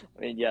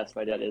mean, yes,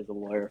 my dad is a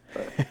lawyer,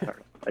 but I don't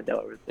know if my dad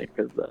would think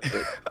of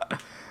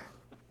that.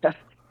 But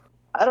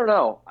I don't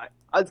know.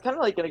 I was kind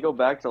of like going to go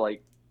back to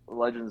like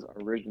Legend's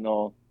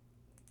original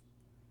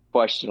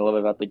question a little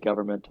bit about the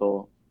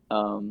governmental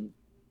um,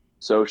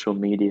 social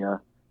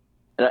media.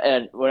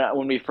 And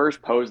when we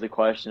first posed the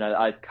question,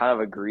 I kind of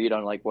agreed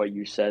on like what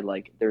you said.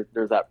 Like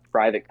there's that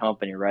private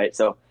company, right?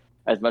 So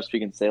as much as we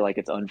can say like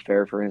it's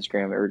unfair for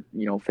Instagram or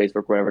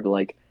Facebook, whatever, to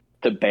like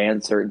to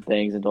ban certain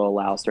things and to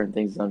allow certain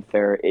things is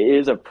unfair. It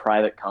is a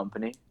private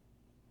company,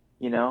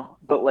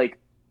 But like,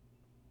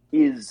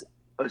 is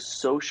a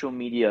social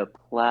media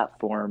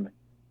platform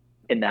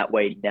in that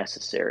way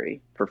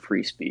necessary for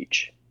free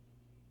speech?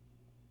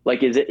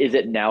 Like, is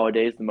it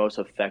nowadays the most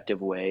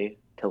effective way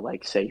to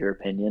like say your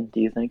opinion, do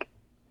you think?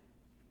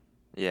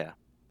 Yeah,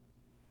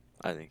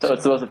 I think So so.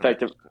 it's the most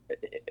effective.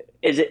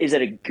 Is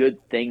it a good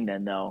thing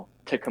then though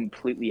to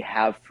completely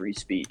have free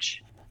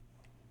speech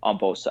on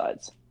both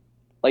sides?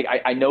 Like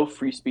I know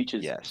free speech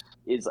Yes.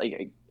 is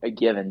like a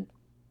given.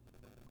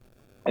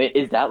 I mean,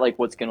 is that like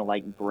what's gonna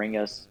like bring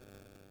us?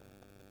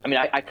 I mean,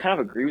 I kind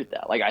of agree with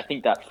that. Like, I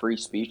think that free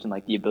speech and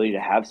like the ability to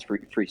have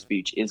free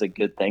speech is a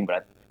good thing,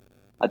 but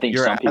I think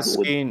You're some people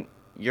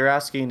would.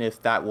 asking if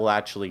that will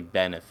actually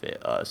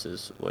benefit us,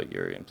 is what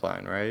you're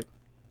implying, right?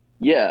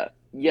 Yeah,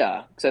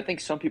 yeah, because I think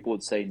some people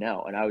would say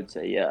no, and I would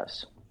say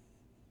yes.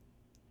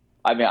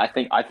 I mean,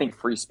 I think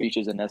free speech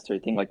is a necessary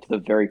thing. Like to the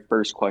very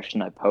first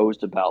question I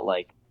posed about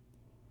like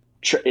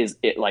is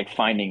it like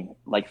finding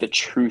like the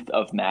truth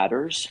of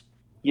matters?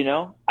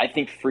 I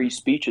think free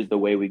speech is the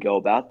way we go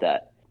about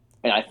that,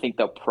 and I think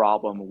the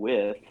problem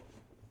with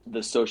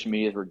the social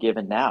medias we're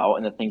given now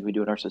and the things we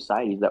do in our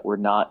society is that we're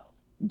not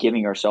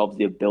giving ourselves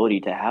the ability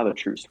to have a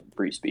true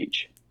free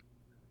speech.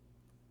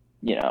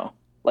 You know,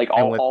 like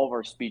And all of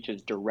our speech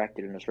is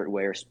directed in a certain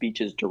way, or speech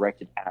is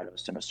directed at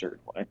us in a certain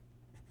way.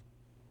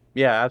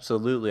 yeah,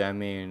 absolutely. I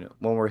mean,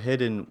 when we're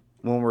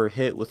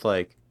hit with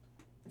like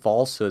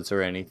falsehoods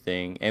or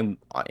anything, and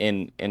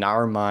in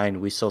our mind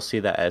we still see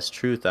that as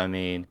truth. I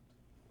mean,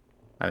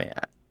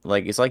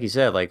 like it's like you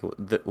said, like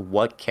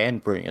what can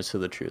bring us to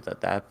the truth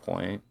at that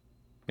point?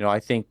 I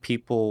think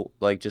people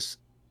like just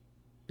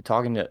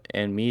talking to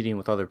and meeting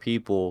with other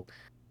people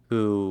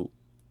who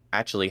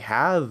actually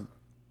have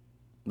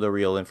the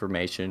real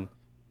information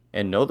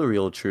and know the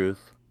real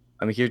truth.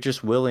 I mean, you're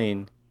just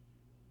willing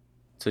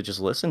to just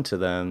listen to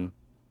them.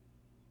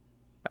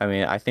 I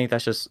mean, I think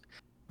that's just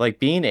like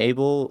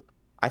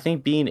I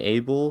think being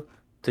able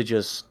to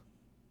just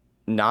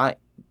not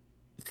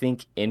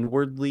think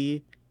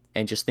inwardly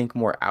and just think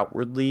more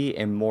outwardly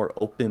and more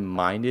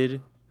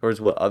open-minded towards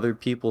what other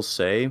people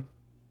say,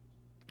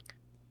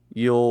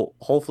 you'll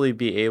hopefully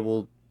be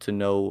able to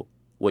know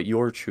what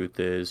your truth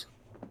is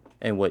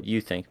and what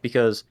you think.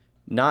 Because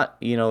not,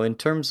 in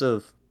terms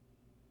of,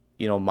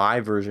 my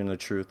version of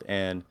truth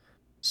and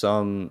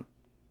some,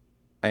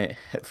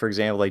 for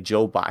example, like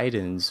Joe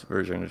Biden's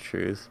version of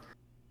truth,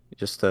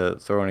 just to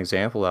throw an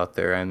example out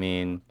there, I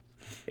mean,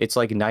 it's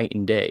like night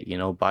and day.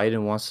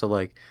 Biden wants to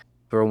like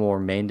throw more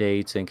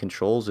mandates and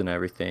controls and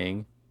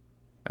everything.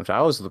 If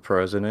I was the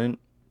president,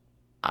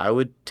 I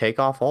would take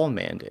off all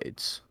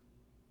mandates.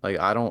 Like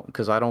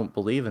because I don't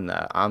believe in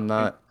that.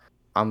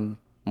 I'm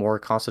more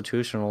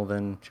constitutional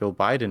than Joe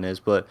Biden is,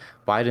 but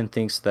Biden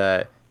thinks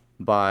that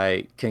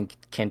by can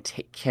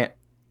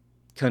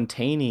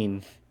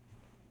containing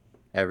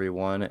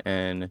everyone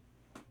and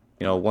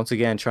once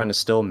again trying to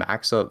still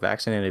max up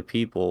vaccinated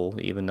people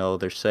even though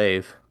they're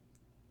safe,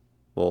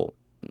 well,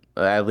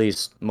 at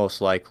least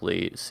most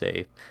likely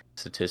safe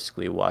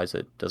statistically wise,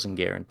 it doesn't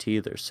guarantee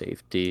their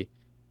safety.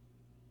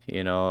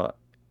 You know,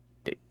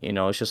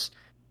 it's just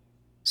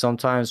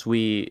sometimes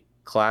we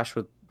clash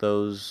with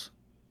those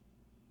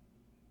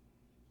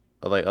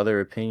like other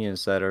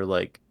opinions that are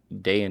like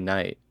day and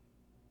night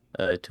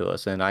to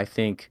us. And I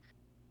think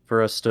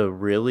for us to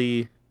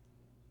really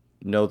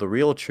know the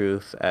real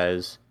truth,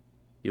 as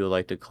you would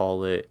like to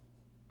call it,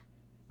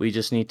 we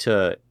just need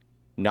to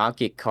not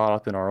get caught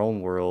up in our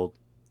own world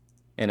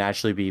and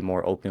actually be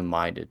more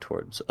open-minded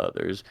towards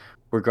others,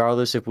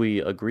 regardless if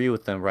we agree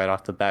with them right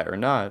off the bat or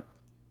not.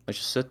 Let's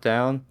just sit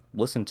down,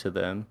 listen to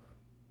them,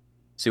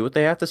 see what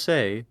they have to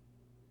say.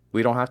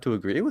 We don't have to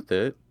agree with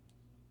it,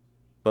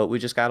 but we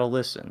just gotta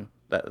listen.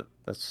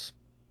 That's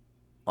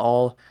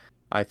all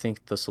I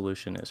think the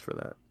solution is for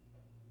that.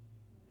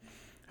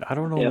 I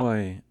don't know Yeah.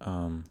 why.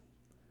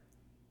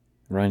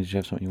 Ryan, did you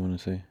have something you want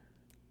to say?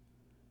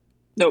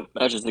 Nope.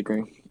 I just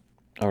agree.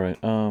 All right.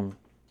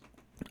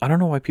 I don't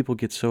know why people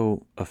get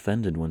so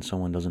offended when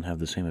someone doesn't have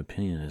the same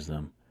opinion as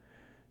them,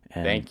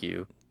 and Thank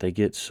you. they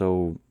get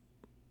so.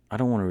 I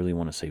don't really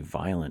want to say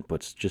violent, but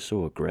it's just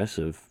so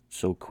aggressive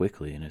so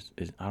quickly, and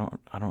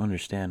I don't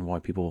understand why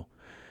people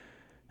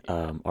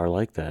are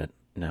like that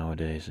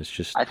nowadays.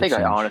 I It think I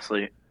seems.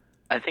 honestly,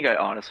 I think I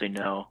honestly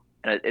know,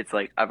 and it's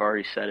like I've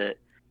already said it.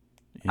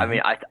 I Yeah.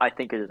 mean, I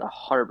think it is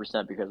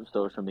 100% because of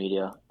social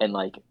media and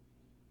like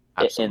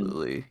and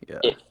Absolutely. Yeah.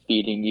 it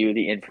feeding you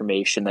the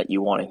information that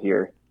you want to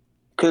hear.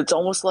 Because it's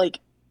almost like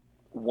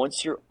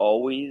once you're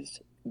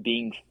always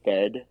being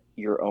fed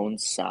your own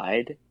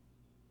side,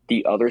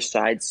 the other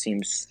side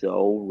seems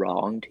so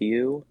wrong to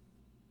you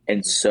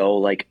and so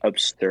like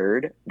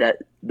absurd that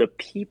the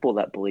people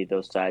that believe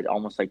those sides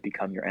almost like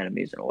become your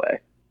enemies in a way.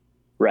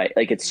 Right.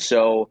 Like it's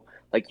so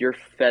like you're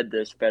fed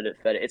this, fed it.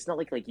 It's not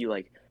like you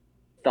like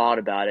thought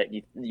about it,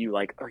 you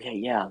like, okay,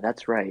 yeah,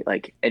 that's right.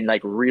 Like and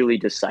like really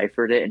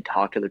deciphered it and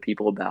talked to other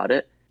people about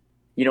it.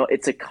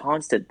 It's a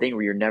constant thing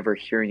where you're never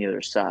hearing the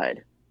other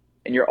side.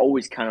 And you're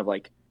always kind of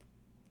like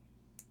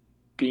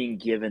being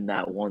given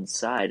that one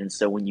side. And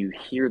so when you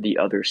hear the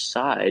other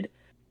side,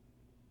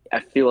 I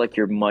feel like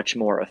you're much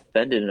more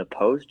offended and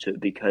opposed to it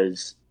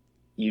because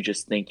you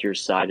just think your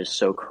side is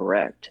so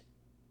correct,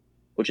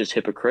 which is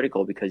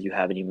hypocritical because you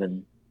haven't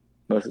even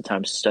most of the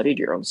time studied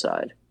your own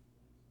side.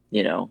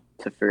 to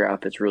figure out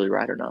if it's really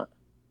right or not.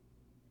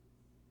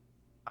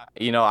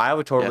 I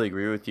would Yeah. totally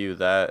agree with you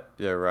that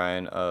there,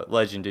 Ryan.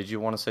 Legend, did you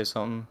want to say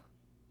something?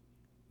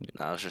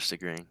 No, I was just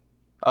agreeing.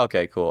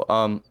 Okay, cool.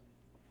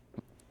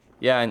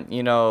 Yeah,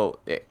 and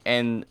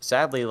and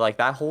sadly, like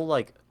that whole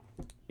like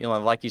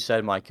you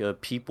said, Mike,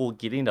 people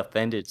getting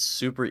offended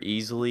super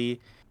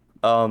easily.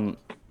 Um,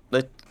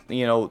 the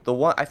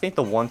I think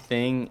the one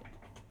thing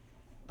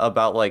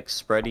about like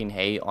spreading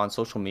hate on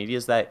social media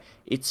is that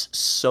it's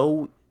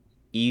so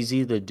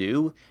easy to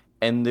do,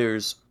 and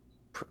there's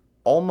pr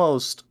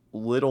almost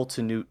little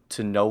to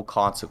no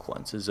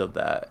consequences of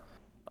that.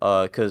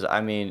 Because I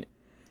mean,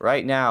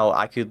 right now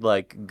I could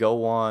like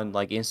go on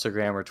like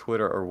Instagram or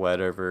Twitter or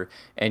whatever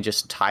and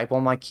just type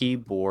on my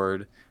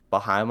keyboard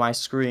behind my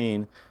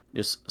screen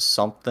just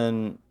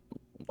something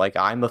like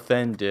I'm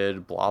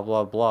offended, blah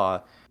blah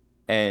blah,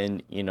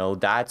 and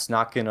that's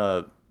not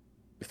gonna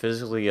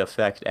physically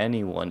affect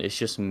anyone. It's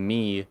just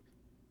me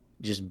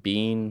just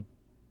being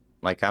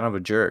like kind of a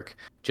jerk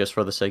just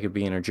for the sake of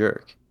being a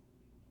jerk.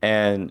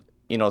 And,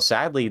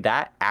 sadly,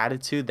 that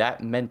attitude,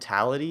 that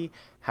mentality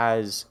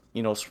has,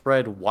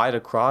 spread wide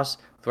across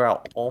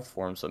throughout all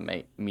forms of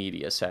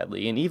media,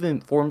 sadly, and even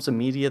forms of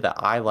media that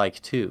I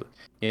like too.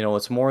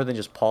 It's more than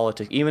just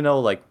politics, even though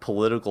like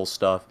political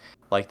stuff,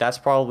 like that's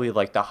probably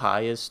like the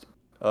highest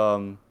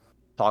um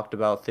talked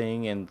about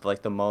thing and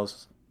like the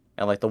most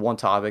and like the one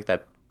topic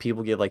that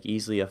people get like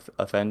easily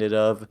offended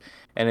of,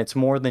 and it's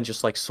more than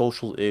just like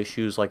social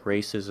issues like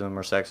racism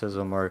or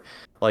sexism or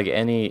like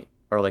any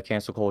or like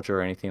cancel culture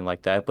or anything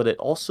like that, but it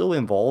also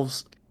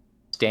involves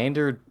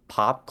standard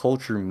pop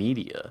culture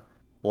media,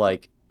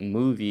 like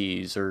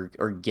movies or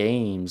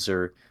games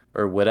or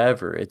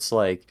whatever. It's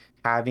like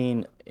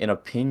having an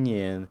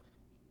opinion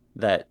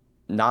that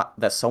not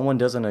that someone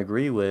doesn't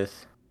agree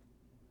with,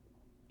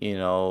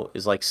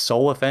 is like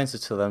so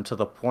offensive to them to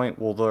the point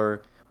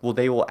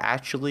they will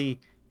actually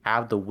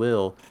have the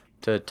will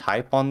to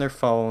type on their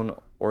phone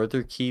or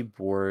their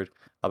keyboard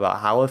about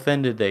how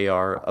offended they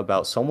are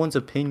about someone's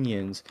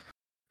opinions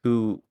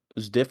who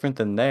is different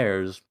than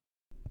theirs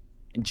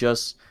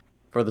just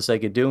for the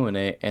sake of doing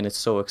it, and it's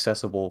so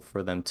accessible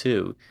for them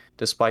too,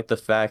 despite the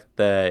fact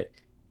that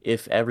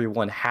if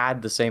everyone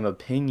had the same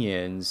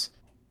opinions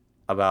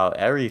about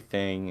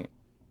everything,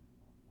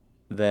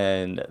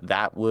 then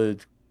there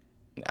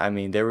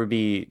would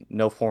be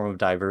no form of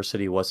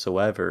diversity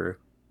whatsoever,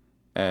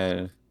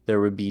 and there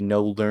would be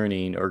no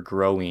learning or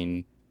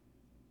growing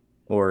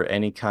or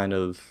any kind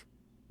of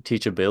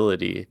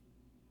teachability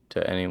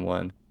to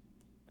anyone.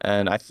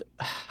 And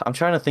I'm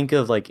trying to think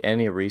of like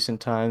any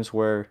recent times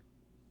where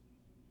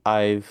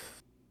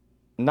I've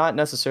not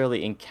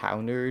necessarily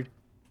encountered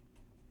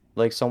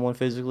like someone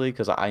physically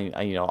because I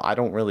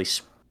don't really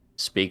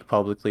speak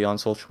publicly on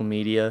social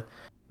media,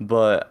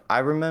 but I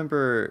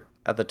remember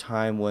at the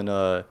time when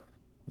the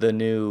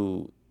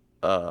new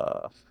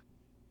uh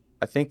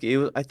I think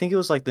it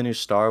was like the new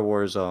Star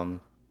Wars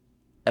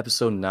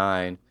episode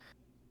 9,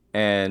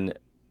 and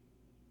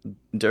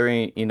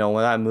during when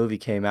that movie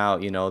came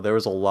out, there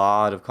was a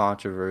lot of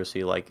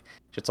controversy, like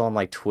just on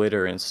like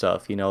Twitter and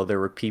stuff. There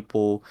were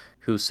people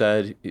who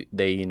said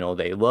they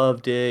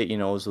loved it, it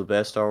was the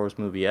best Star Wars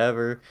movie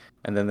ever,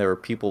 and then there were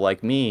people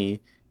like me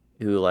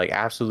who like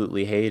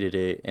absolutely hated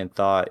it and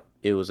thought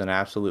it was an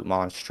absolute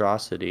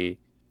monstrosity.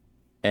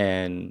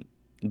 And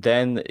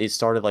then it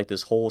started like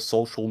this whole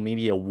social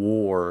media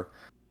war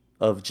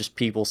of just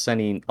people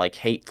sending like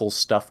hateful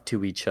stuff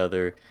to each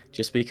other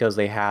just because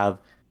they have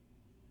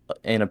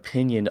an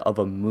opinion of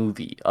a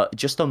movie,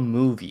 just a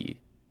movie,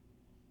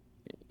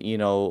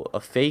 a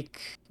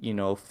fake,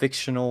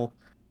 fictional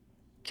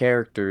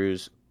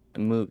characters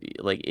movie.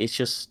 Like it's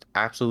just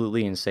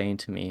absolutely insane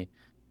to me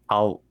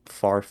how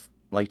far,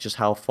 like just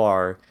how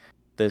far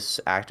this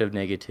act of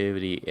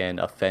negativity and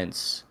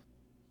offense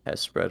has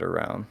spread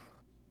around.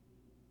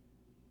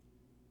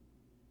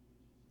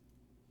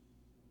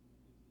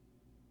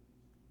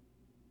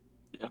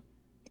 Yeah.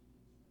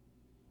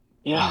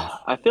 Yeah, Yes.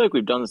 I feel like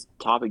we've done this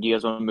topic. Do you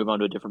guys want to move on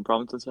to a different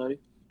problem in society?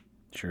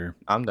 Sure.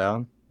 I'm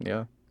down.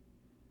 Yeah.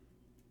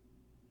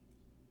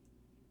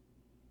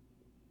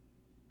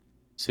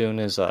 Soon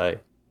as I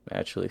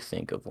actually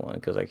think of one,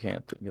 because I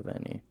can't think of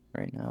any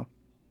right now.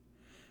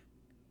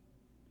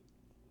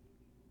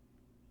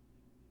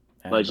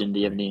 Legend, do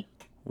you have Right. any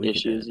We can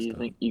issues edit you stuff.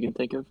 think you can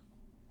think of?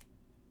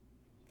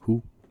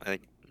 Who?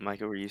 Like,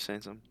 Micah, were you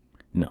saying something?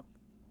 No,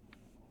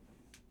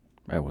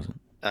 I wasn't.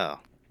 Oh.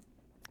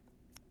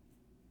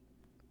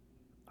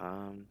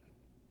 Um.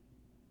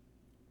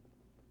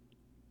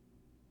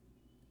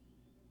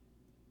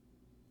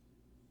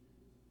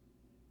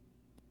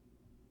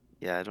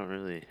 Yeah, I don't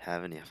really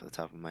have any off the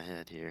top of my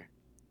head here.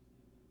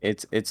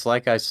 It's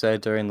like I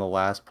said during the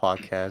last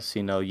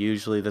podcast,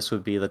 usually this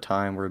would be the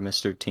time where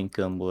Mr.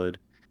 Tinkham would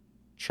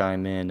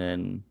chime in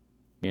and,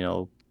 you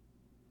know,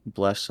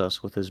 bless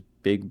us with his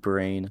big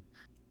brain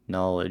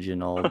knowledge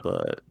and all,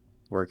 but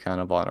we're kind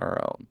of on our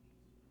own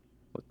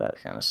with that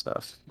kind of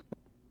stuff.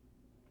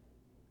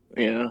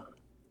 Yeah.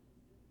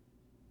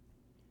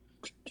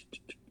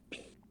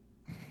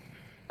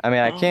 I mean,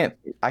 Oh,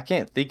 I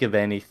can't think of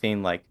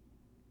anything like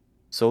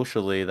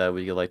socially that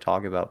we could like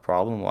talk about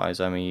problem wise.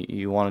 I mean,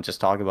 you want to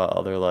just talk about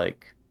other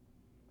like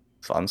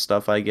fun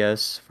stuff, I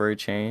guess, for a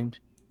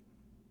change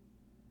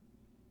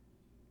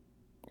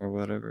or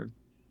whatever.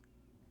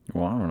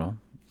 Well, I don't know.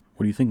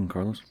 What are you thinking,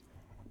 Carlos?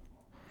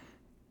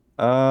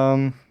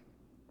 Um,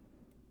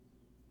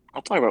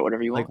 I'll talk about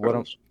whatever you like want,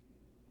 Carlos.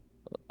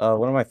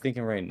 what am I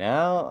thinking right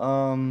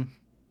now?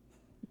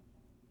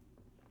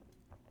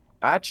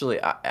 Actually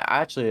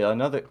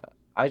another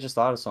I just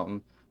thought of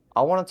something.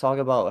 I want to talk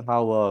about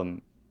how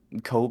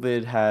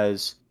COVID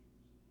has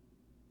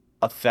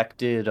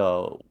affected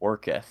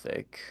work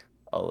ethic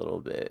a little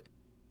bit.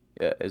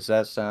 Yeah, does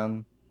that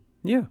sound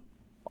Yeah,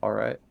 all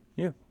right?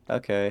 yeah.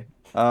 Okay.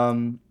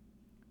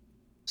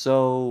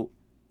 So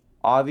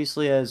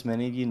obviously, as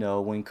many of you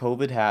know, when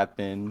COVID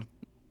happened,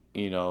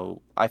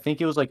 I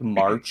think it was like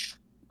March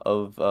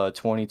of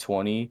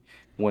 2020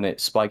 when it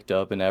spiked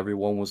up and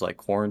everyone was like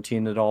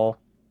quarantined at all.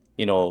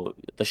 The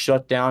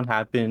shutdown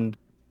happened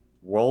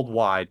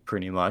worldwide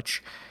pretty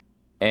much.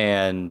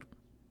 And,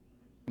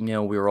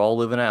 we were all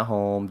living at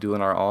home,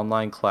 doing our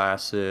online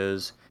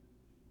classes.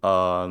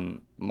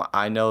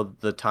 I know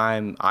the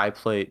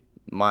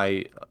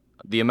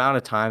amount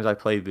of times I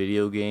played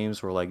video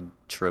games were like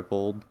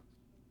tripled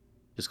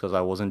just because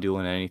I wasn't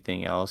doing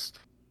anything else.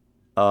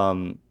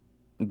 Um,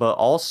 but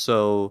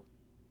also,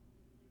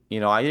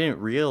 I didn't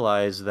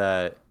realize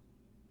that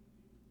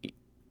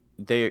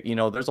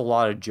there's a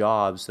lot of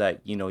jobs that,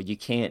 you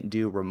can't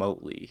do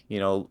remotely.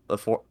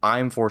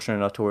 I'm fortunate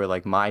enough to where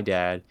like my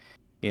dad,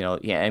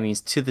 yeah, I mean,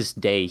 to this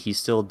day, he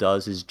still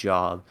does his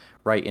job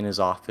right in his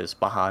office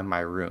behind my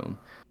room.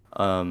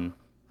 Um,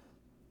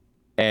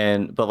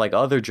 but like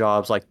other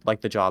jobs,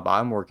 like the job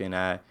I'm working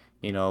at,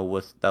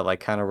 with that like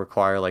kind of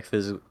require like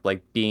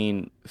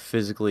being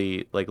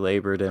physically like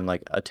labored and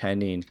like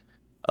attending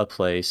a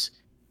place.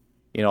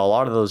 A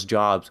lot of those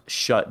jobs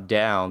shut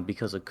down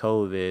because of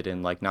COVID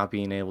and like not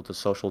being able to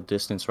social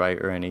distance right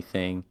or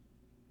anything.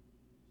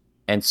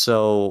 And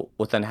so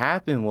what then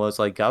happened was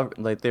like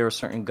there were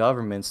certain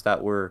governments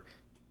that were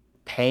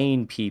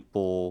paying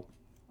people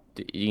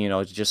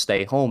to just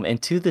stay home.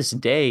 And to this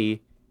day,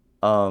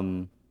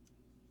 um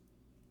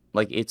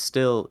like it's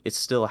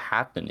still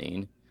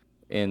happening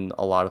in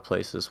a lot of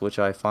places, which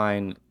I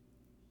find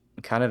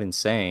kind of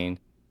insane,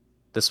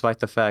 despite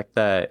the fact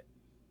that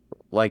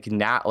like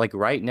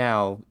right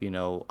now,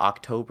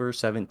 October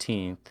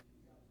 17th,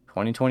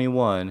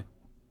 2021,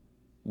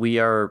 we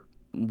are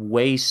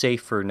way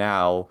safer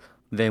now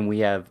than we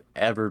have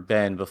ever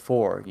been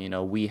before.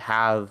 We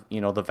have,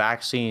 the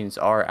vaccines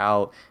are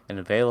out and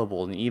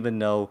available. And even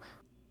though,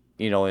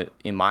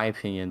 in my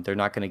opinion, they're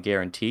not going to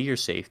guarantee your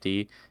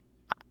safety,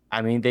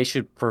 I mean, they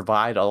should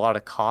provide a lot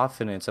of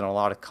confidence and a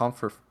lot of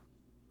comfort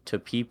to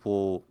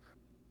people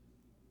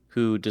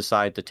who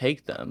decide to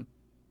take them.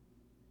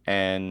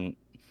 And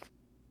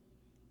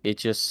it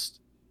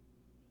just,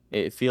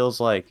 it feels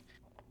like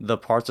the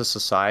parts of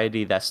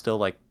society that still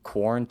like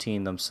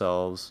quarantine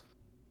themselves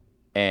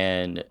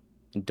and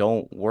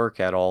don't work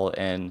at all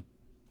and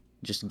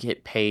just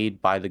get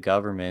paid by the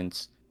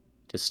government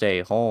to stay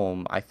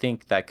home, I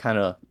think that kind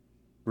of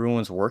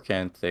ruins work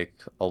ethic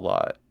a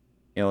lot.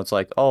 It's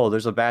like, oh,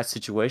 there's a bad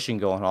situation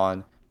going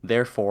on,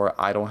 therefore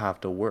I don't have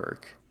to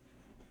work.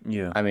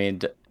 Yeah. I mean,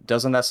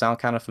 doesn't that sound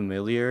kind of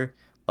familiar?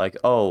 Like,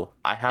 oh,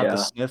 Yeah,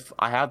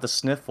 I have the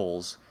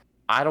sniffles.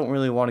 I don't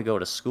really want to go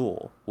to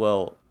school.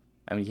 Well,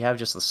 I mean, you have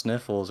just the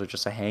sniffles or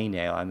just a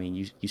hangnail. I mean,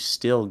 you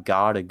still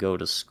gotta go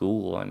to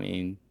school. I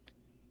mean,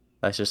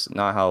 that's just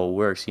not how it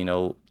works,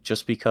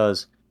 just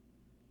because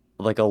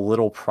like a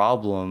little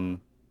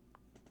problem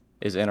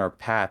is in our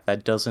path,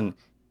 that doesn't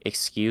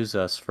excuse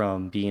us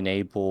from being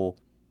able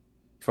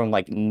from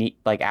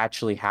like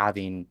actually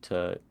having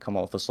to come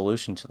up with a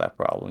solution to that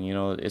problem.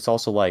 It's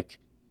also like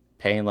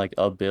paying like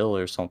a bill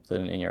or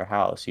something in your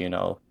house,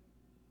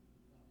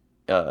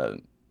 uh,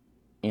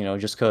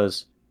 just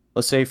because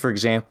let's say for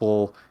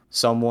example,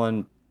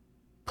 someone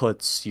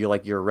puts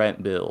your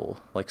rent bill,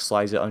 like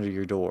slides it under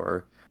your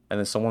door, and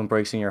then someone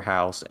breaks in your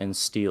house and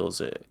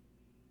steals it.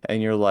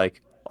 And you're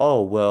like,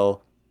 oh,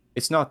 well,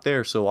 it's not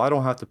there, so I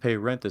don't have to pay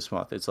rent this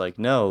month. It's like,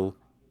 no,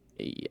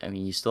 I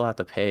mean, you still have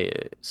to pay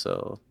it.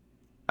 So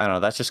I don't know.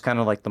 That's just kind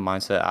of like the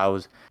mindset I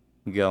was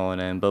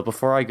going in. But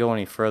before I go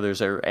any further, is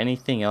there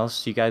anything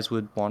else you guys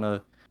would want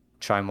to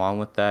chime on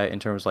with that in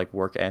terms of like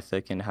work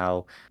ethic and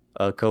how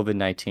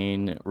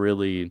COVID-19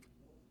 really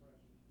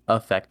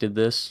affected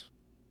this?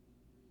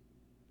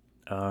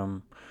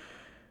 Um,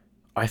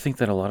 I think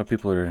that a lot of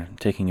people are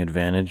taking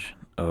advantage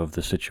of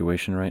the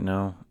situation right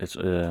now. It's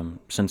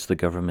since the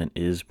government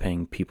is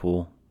paying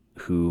people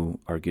who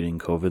are getting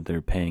COVID,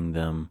 they're paying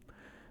them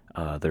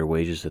their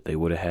wages that they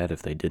would have had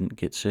if they didn't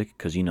get sick.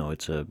 Because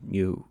it's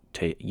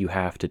you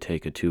have to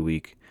take a 2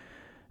 week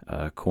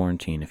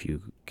quarantine if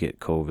you get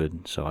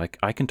COVID. So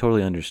I can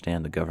totally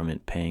understand the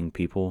government paying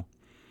people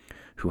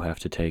who have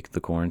to take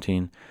the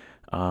quarantine.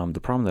 The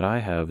problem that I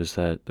have is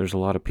that there's a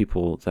lot of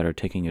people that are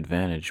taking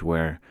advantage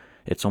where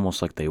it's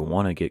almost like they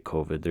want to get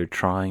COVID. They're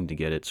trying to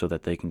get it so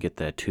that they can get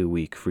that 2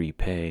 week free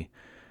pay.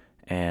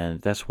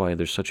 And that's why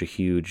there's such a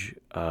huge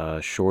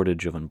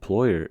shortage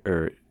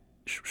of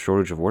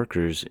shortage of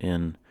workers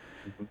in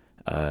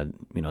Mhm.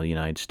 the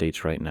United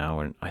States right now.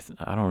 And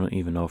I don't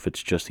even know if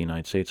it's just the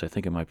United States. I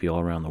think it might be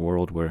all around the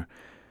world where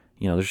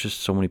there's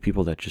just so many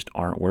people that just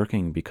aren't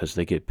working because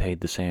they get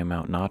paid the same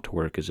amount not to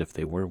work as if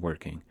they were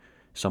working.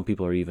 Some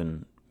people are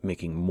even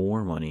making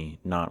more money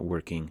not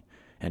working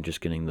and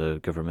just getting the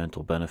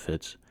governmental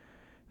benefits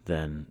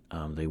than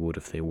they would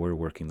if they were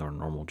working their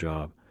normal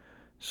job.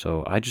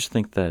 So I just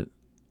think that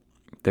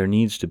there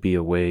needs to be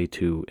a way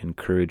to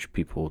encourage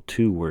people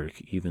to work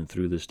even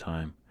through this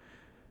time.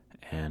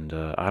 And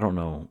I don't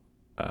know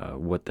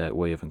what that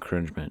way of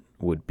encouragement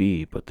would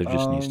be, but there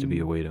just needs to be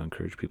a Um, way to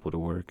encourage people to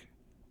work.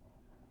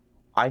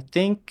 I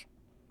think,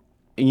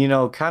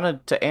 kind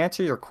of to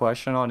answer your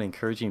question on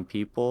encouraging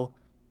people,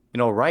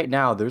 right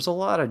now there's a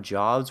lot of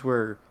jobs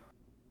where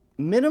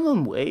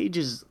minimum wage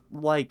is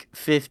like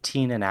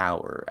 15 an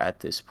hour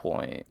at this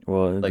point.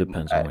 Well, it Like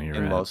depends on where you're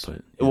in at, most,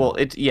 but well,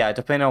 it's yeah,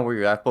 depending on where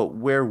you're at, but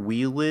where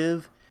we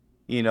live,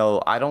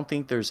 I don't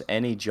think there's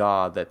any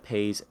job that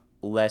pays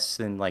less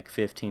than like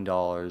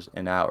 $15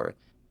 an hour.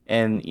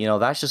 And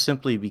that's just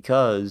simply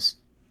because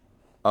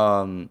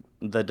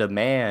the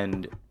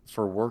demand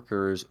for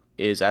workers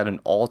is at an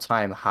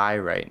all-time high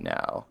right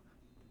now.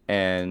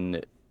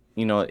 And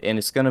and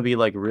it's going to be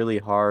like really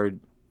hard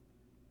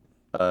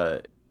uh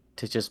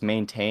to just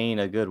maintain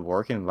a good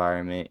work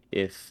environment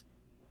if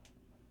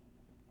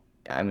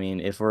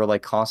if we're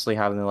like constantly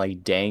having to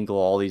like dangle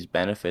all these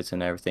benefits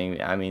and everything.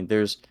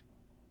 There's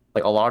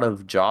like a lot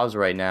of jobs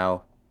right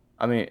now.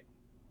 I mean,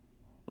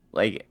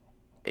 like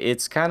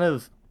it's kind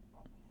of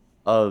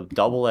a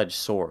double-edged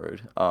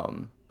sword,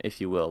 if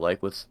you will.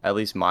 Like with at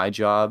least my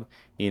job,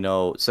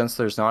 since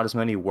there's not as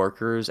many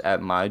workers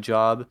at my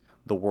job,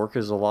 the work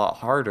is a lot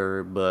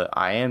harder, but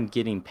I am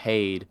getting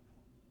paid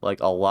like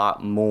a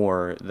lot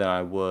more than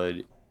I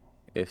would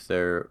if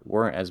there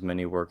weren't as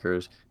many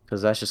workers,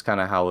 because that's just kind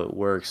of how it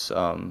works.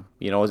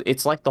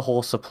 It's like the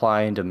whole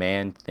supply and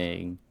demand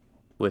thing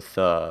with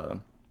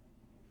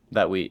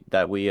that we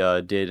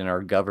did in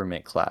our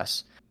government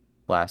class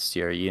last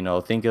year.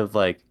 Think of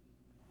like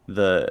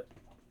the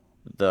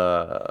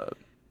the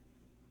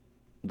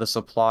the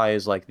supply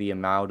is like the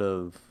amount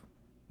of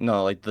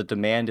no, like the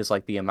demand is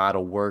like the amount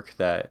of work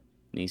that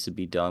needs to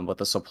be done, but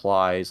the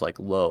supply is like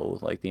low,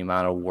 like the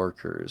amount of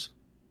workers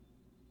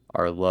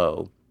are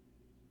low.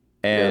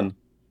 Yeah. And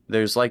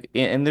there's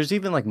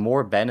even like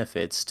more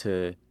benefits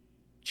to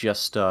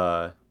just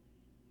than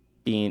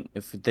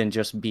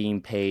just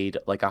being paid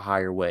like a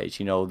higher wage.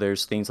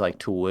 There's things like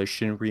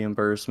tuition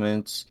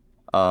reimbursements,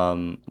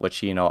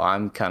 which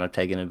I'm kind of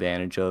taking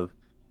advantage of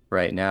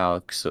right now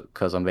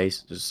because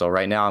so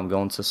right now I'm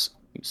going to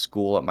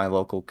school at my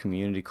local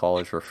community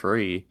college for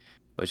free,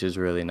 which is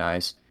really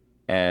nice.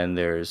 And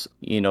there's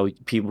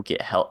people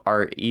get help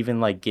are even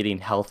like getting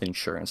health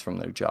insurance from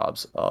their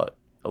jobs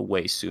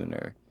way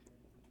sooner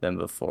than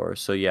before.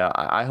 So yeah,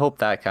 I hope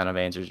that kind of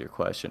answers your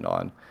question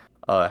on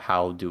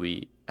how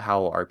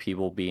are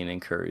people being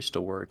encouraged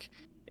to work.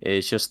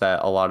 It's just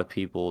that a lot of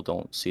people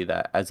don't see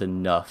that as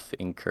enough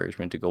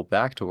encouragement to go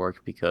back to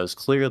work because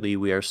clearly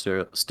we are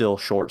still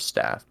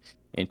short-staffed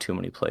in too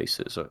many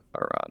places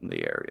around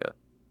the area.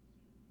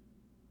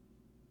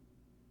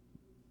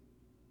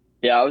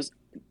 Yeah,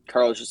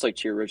 Carlos, just like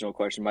to your original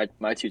question,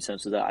 my 2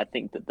 cents is that I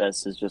think that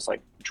this is just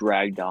like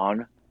dragged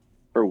on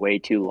for way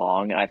too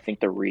long. And I think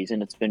the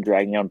reason it's been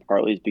dragging on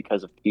partly is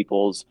because of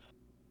people's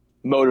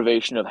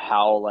motivation of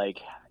how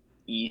like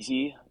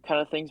easy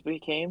kind of things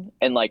became.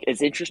 And like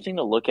it's interesting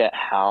to look at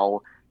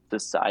how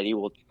society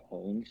will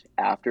change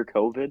after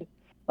COVID.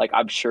 Like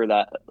I'm sure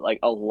that like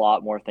a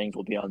lot more things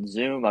will be on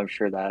Zoom. I'm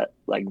sure that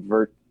like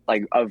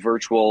a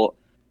virtual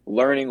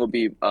learning will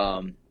be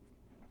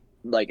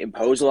like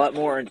imposed a lot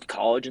more in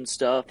college and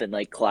stuff, and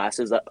like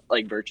classes that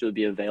like virtually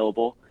be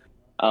available.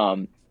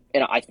 Um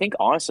and I think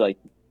honestly like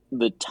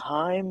the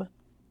time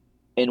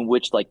in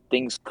which like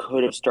things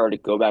could have started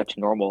to go back to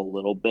normal a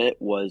little bit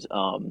was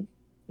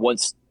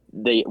once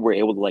they were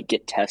able to like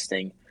get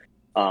testing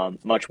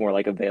much more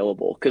like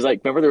available, because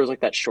like remember there was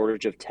like that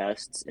shortage of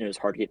tests and it was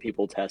hard to get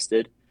people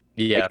tested.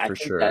 Like Yeah, I for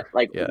think that sure.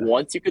 like Yeah.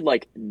 once you could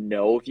like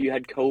know if you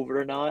had COVID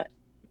or not,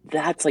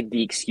 that's like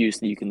the excuse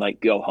that you can like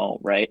go home,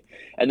 right?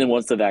 And then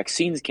once the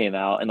vaccines came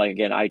out, and like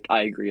again I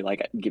agree,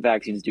 like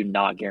vaccines do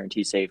not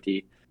guarantee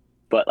safety,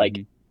 but like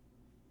Mhm.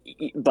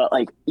 but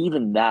like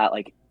even that,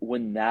 like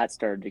when that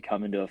started to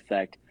come into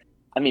effect,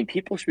 I mean,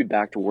 people should be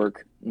back to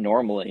work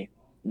normally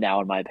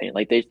now, in my opinion.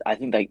 Like I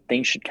think like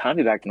things should kind of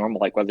be back to normal,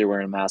 like whether they're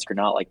wearing a mask or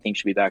not. Like things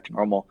should be back to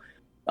normal.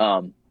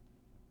 Um,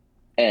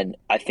 and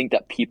I think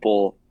that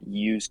people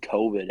use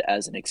COVID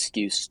as an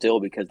excuse still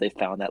because they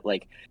found that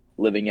like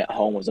living at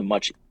home was a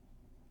much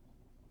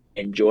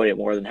enjoyed it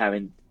more than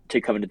having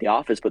to come into the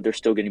office, but they're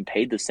still getting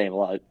paid the same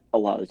a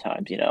lot of the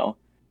times,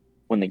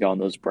 when they go on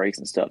those breaks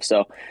and stuff.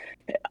 So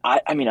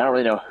I mean, I don't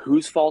really know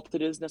whose fault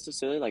it is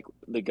necessarily, like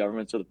the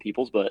government's or the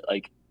people's, but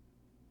like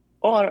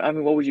Oh, I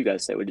mean, what would you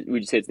guys say? Would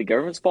you say it's the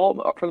government's fault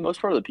for the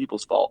most part, or the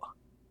people's fault?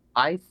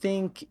 I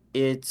think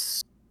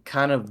it's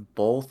kind of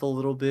both a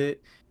little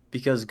bit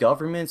because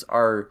governments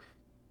are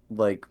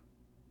like,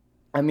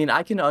 I mean,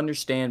 I can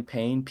understand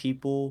paying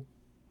people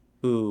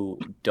who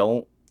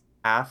don't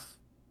have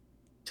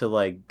to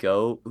like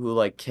go, who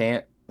like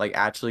can't like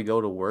actually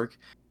go to work,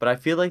 but I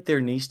feel like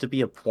there needs to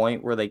be a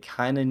point where they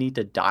kind of need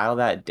to dial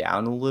that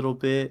down a little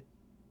bit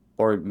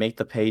or make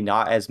the pay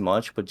not as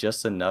much, but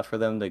just enough for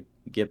them to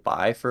get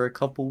by for a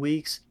couple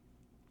weeks.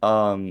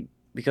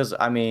 Because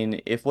I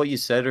mean, if what you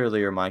said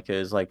earlier, Micah,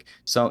 is like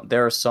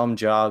there are some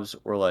jobs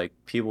where like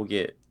people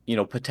get,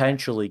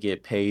 potentially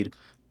get paid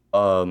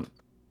um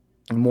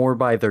more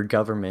by their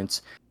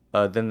governments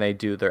than they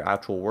do their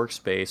actual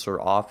workspace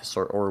or office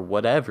or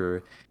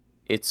whatever.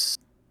 It's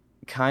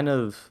kind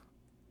of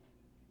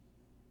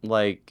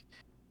like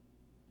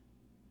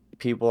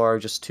people are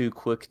just too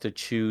quick to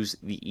choose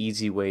the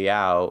easy way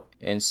out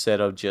instead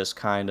of just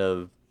kind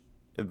of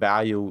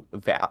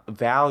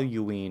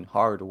valuing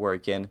hard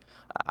work. And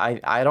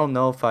I don't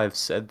know if I've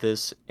said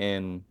this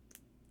in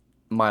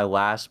my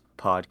last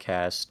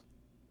podcast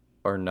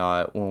or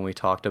not when we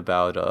talked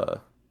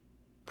about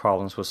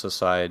problems with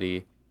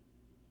society,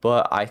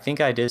 but I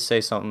think I did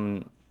say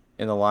something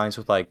in the lines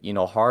with like,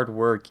 hard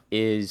work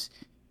is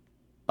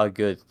a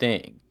good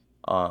thing.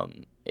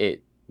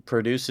 It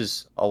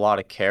produces a lot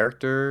of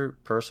character,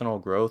 personal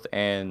growth,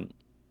 and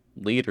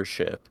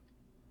leadership.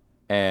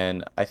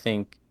 And I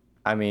think,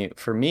 I mean,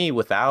 for me,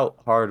 without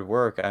hard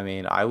work, I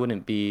mean, I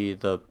wouldn't be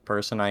the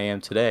person I am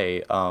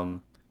today.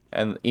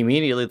 And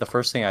immediately the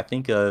first thing I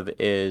think of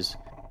is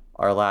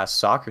our last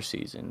soccer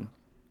season,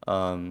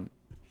 um,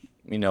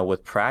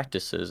 with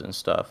practices and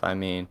stuff. I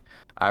mean,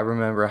 I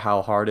remember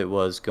how hard it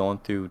was going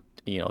through,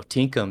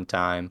 tinkum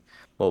time,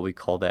 what we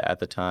called it at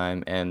the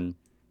time, and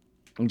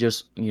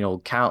just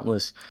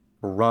countless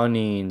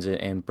runnings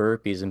and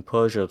burpees and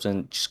push-ups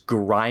and just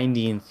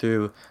grinding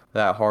through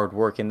that hard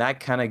work, and that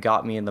kind of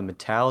got me in the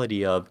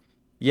mentality of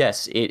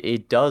yes,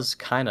 it does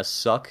kind of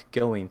suck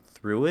going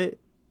through it,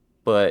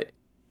 but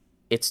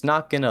it's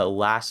not gonna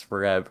last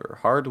forever.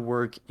 Hard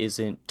work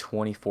isn't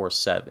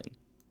 24/7.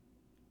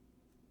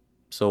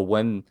 So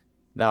when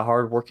that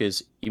hard work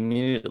is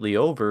immediately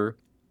over,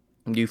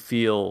 you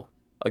feel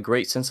a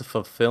great sense of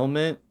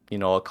fulfillment,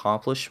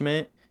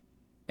 accomplishment,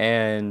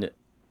 and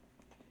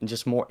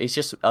just more, it's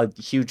just a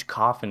huge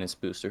confidence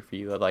booster for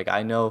you. Like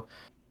I know,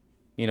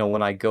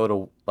 when I go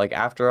to like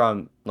after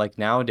I'm like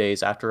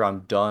nowadays after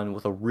I'm done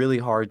with a really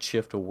hard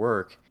shift of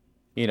work,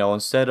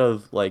 instead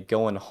of like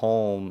going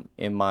home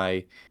in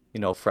my,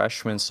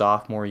 freshman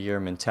sophomore year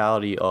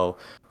mentality, oh,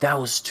 that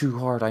was too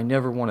hard, I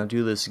never want to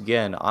do this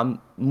again.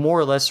 I'm more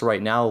or less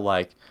right now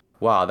like,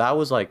 wow, that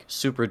was like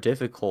super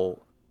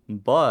difficult,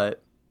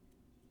 but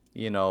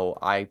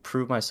I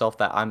prove myself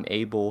that I'm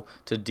able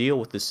to deal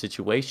with this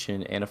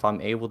situation. And if I'm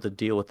able to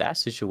deal with that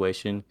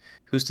situation,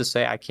 who's to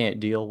say I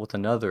can't deal with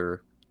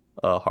another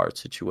hard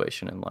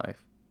situation in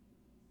life?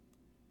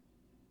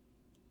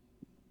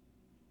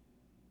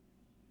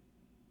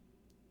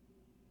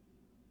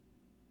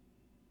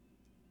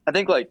 I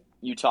think like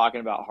you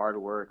talking about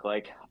hard work,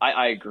 like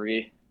I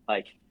agree,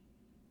 like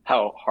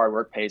how hard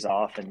work pays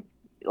off, and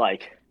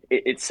like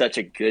it's such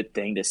a good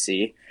thing to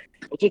see.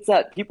 It's just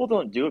that people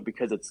don't do it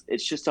because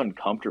it's just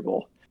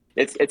uncomfortable.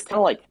 It's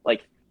kind of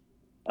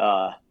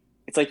uh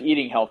it's like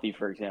eating healthy,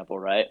 for example,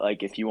 right?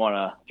 Like if you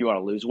wanna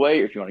lose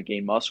weight or if you want to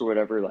gain muscle or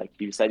whatever, like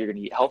you decide you're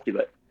gonna eat healthy,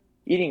 but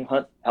eating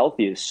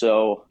healthy is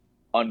so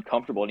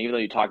uncomfortable. And even though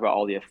you talk about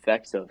all the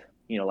effects of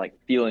like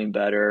feeling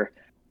better,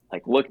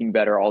 like looking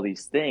better, all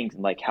these things,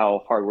 and like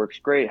how hard work's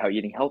great, how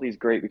eating healthy is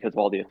great because of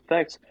all the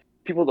effects,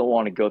 people don't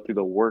want to go through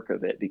the work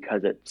of it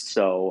because it's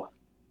so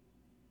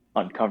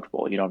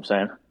uncomfortable. You know what I'm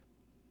saying?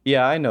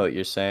 Yeah, I know what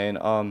you're saying.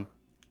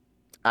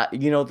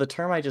 The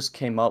term I just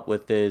came up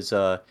with is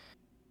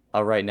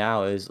right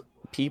now is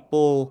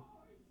people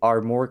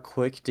are more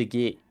quick to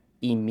get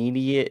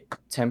immediate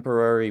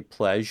temporary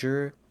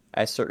pleasure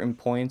at certain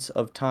points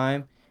of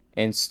time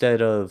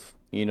instead of,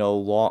 a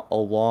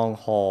long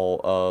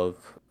haul of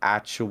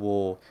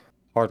actual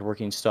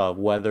hardworking stuff,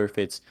 whether if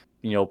it's,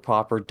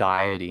 proper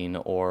dieting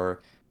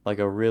or like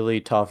a really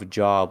tough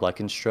job like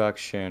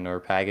construction or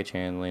package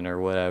handling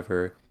or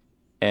whatever.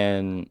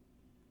 And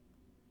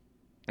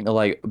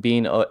like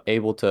being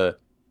able to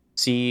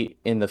see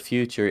in the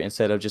future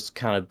instead of just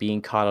kind of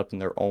being caught up in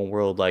their own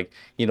world, like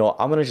I'm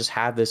gonna just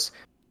have this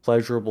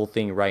pleasurable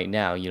thing right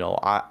now.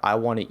 I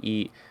want to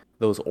eat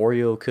those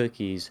Oreo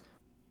cookies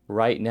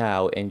right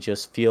now and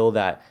just feel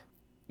that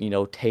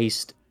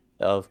taste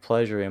of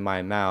pleasure in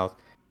my mouth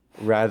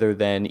rather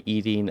than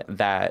eating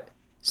that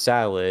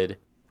salad,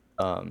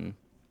 um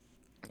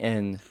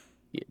and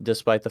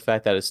despite the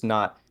fact that it's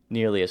not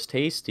nearly as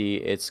tasty,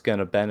 it's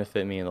gonna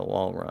benefit me in the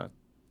long run.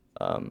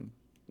 um,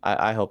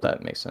 I hope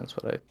that makes sense.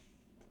 What I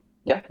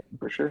Yeah,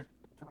 for sure.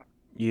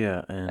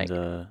 Yeah, and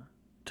think.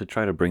 to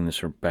try to bring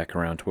this back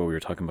around to what we were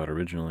talking about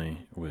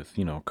originally with,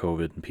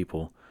 COVID and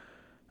people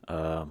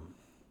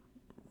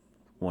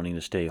wanting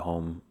to stay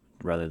home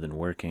rather than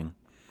working.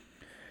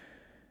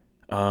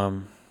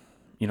 Um,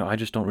 I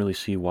just don't really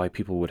see why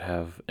people would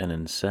have an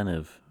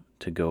incentive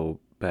to go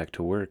back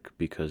to work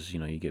because,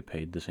 you get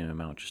paid the same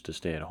amount just to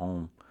stay at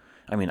home.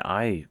 I mean,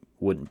 I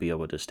wouldn't be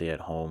able to stay at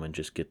home and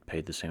just get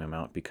paid the same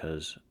amount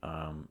because,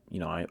 I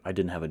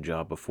didn't have a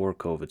job before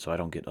COVID, so I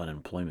don't get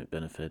unemployment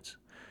benefits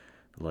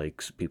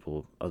like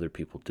other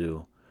people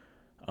do.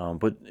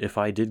 But if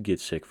I did get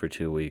sick for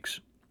 2 weeks,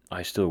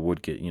 I still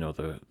would get,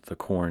 the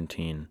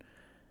quarantine.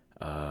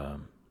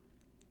 Um,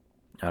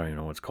 I don't even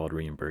know what's called,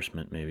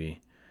 reimbursement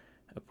maybe.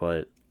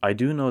 But I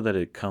do know that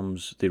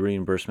the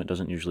reimbursement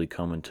doesn't usually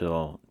come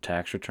until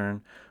tax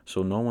return,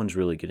 so no one's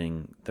really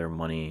getting their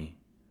money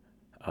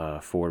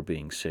for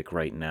being sick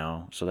right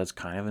now. So that's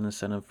kind of an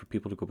incentive for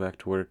people to go back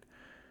to work.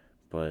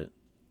 But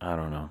I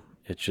don't know.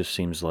 It just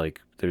seems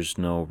like there's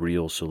no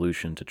real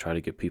solution to try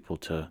to get people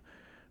to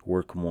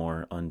work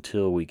more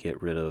until we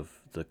get rid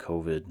of the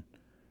COVID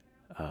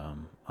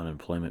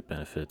unemployment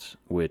benefits,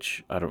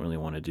 which I don't really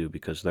want to do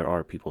because there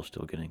are people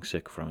still getting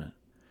sick from it.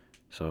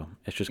 So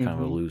it's just kind of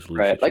a Mm-hmm. lose-lose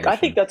Right. Like I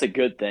think situation. that's a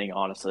good thing,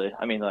 honestly.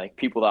 I mean, like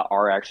people that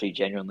are actually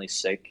genuinely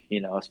sick,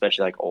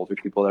 especially like older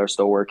people that are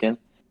still working,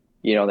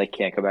 they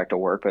can't go back to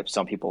work, but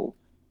some people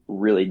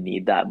really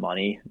need that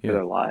money for Yeah.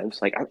 their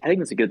lives. Like I think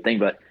that's a good thing,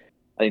 but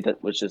I think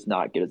that what's just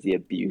not good is the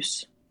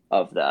abuse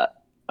of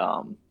that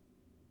um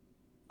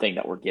thing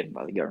that we're given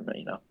by the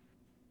government.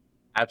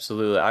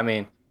 Absolutely. I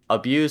mean,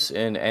 abuse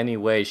in any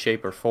way,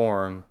 shape, or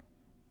form,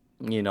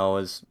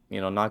 is,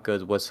 not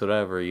good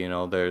whatsoever.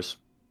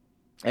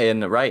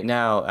 And right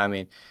now, I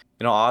mean,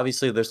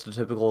 obviously there's the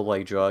typical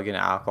like drug and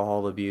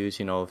alcohol abuse,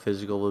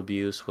 physical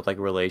abuse with like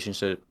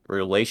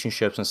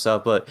relationships and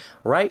stuff. But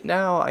right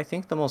now, I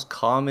think the most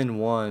common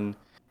one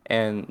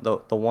and the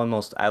one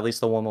most, at least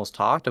the one most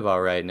talked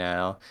about right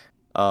now,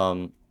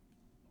 um,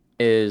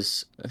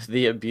 is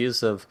the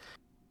abuse of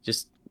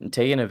just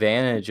taking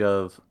advantage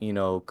of,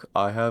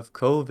 I have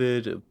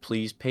COVID,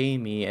 please pay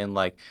me, and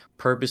like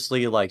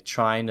purposely like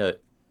trying to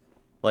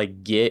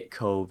like get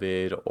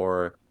COVID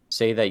or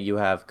say that you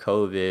have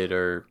COVID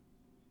or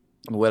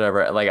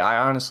whatever. Like I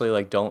honestly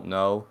like don't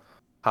know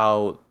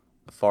how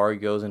far it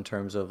goes in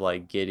terms of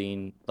like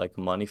getting like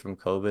money from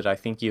COVID. I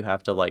think you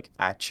have to like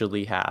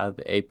actually have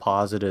a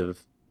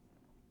positive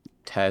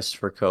test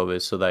for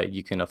COVID so that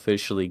you can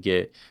officially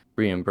get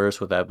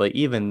reimbursed with that. But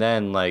even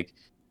then, like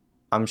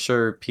I'm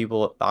sure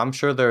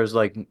there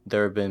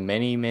have been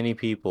many, many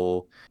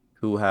people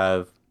who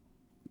have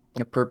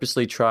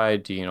purposely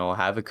tried to,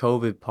 have a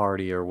COVID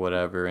party or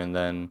whatever, and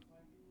then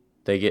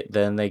they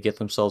get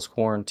themselves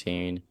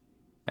quarantined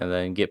and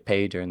then get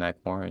paid during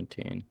that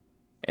quarantine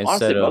Honestly,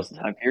 instead of most of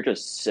the time, if you're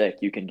just sick,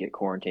 you can get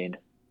quarantined.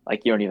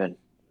 Like you don't even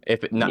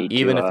if it not need to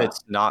even if it's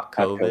not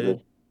have COVID.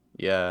 COVID.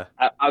 Yeah.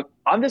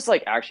 I'm just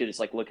like actually just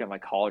like looking at my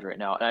college right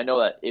now, and I know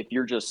that if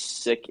you're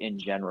just sick in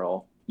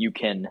general, you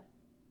can.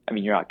 I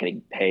mean, you're not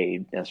getting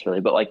paid necessarily,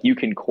 but like you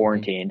can Mhm.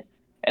 quarantine,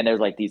 and there's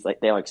like these like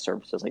they have, like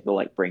services like they'll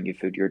like bring you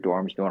food to your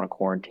dorms if you want to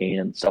quarantine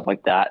and stuff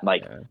like that. And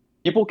like Yeah.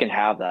 people can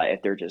have that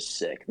if they're just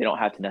sick. They don't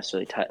have to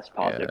necessarily test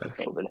positive for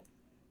Yeah. COVID.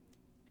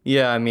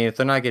 Yeah, I mean, if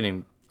they're not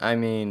getting, I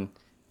mean,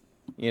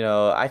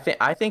 I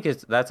think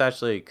it's that's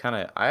actually kind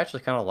of I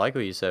actually kind of like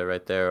what you said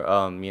right there.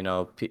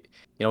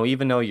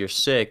 Even though you're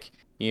sick,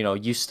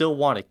 you still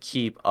want to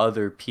keep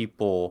other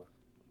people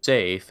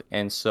safe,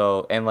 and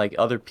like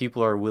other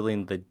people are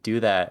willing to do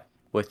that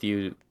with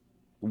you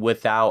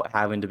without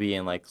having to be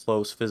in like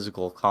close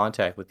physical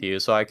contact with you.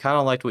 So I kind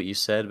of liked what you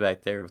said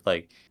back there with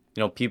like,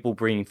 people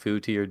bringing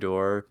food to your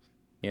door,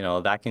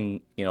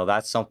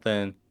 that's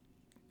something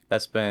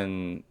that's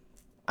been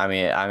I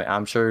mean,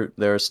 I'm sure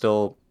there are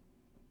still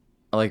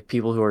like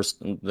people who are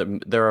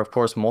there are of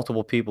course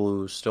multiple people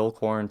who still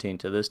quarantine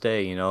to this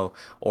day,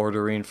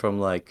 ordering from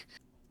like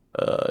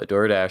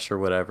DoorDash or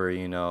whatever,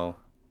 you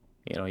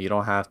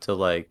don't have to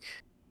like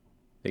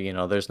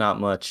there's not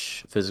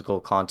much physical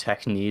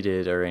contact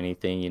needed or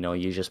anything,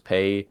 you just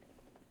pay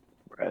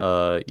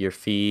Right. your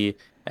fee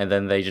and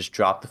then they just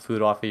drop the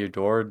food off at your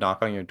door,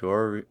 knock on your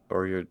door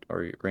or you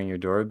ring your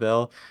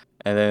doorbell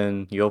and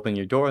then you open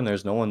your door and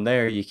there's no one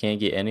there. You can't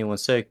get anyone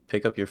sick,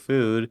 pick up your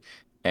food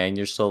and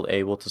you're still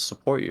able to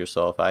support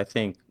yourself. I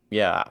think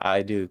yeah,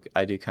 I do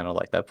kind of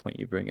like that point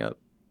you bring up.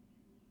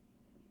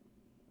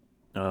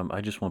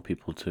 I just want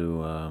people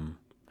to.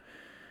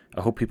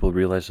 I hope people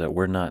realize that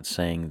we're not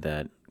saying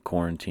that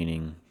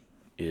quarantining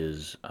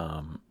is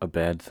a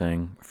bad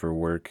thing for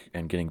work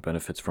and getting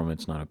benefits from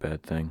it's not a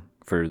bad thing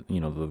for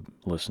the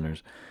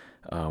listeners.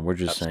 We're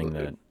just saying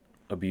Absolutely.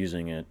 that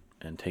abusing it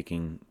and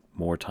taking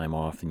more time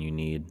off than you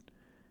need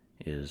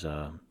is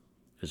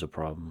is a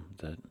problem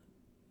that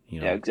you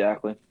Yeah. know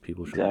Exactly.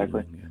 people shouldn't be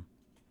Exactly. doing.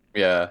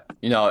 Yeah.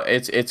 Yeah.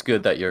 It's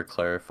good that you're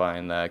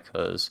clarifying that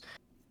because,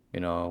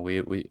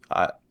 we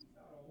I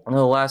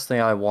the last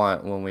thing I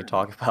want when we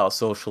talk about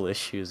social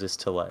issues is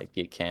to like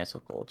get cancel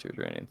cultured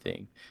or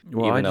anything.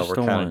 Well, I Even though just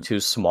don't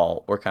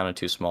want. we're kind of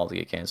too small to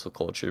get cancel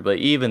cultured. But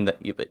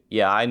but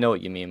yeah, I know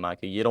what you mean,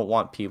 Micah. You don't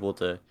want people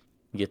to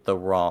get the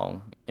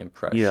wrong Yeah,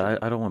 impression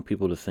I don't want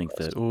people to think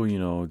of us.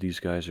 that these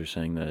guys are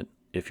saying that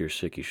if you're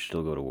sick you should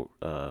still go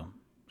to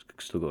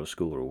still go to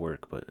school or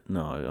work. But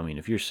no, I mean,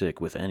 if you're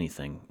sick with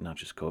anything, not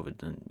just COVID,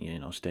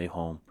 then stay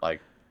home.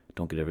 Like,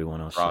 Don't get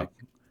everyone else wrong.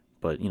 sick.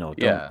 But don't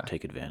Yeah.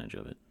 take advantage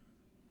of it.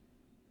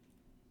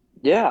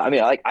 Yeah, I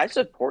mean, like I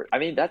support. I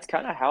mean, that's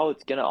kind of how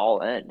it's gonna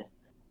all end.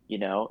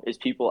 Is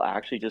people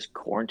actually just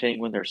quarantining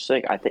when they're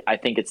sick? I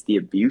think it's the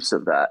abuse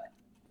of that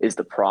is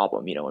the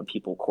problem. When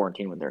people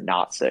quarantine when they're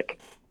not sick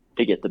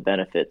to get the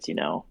benefits.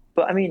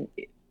 But I mean,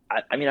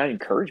 I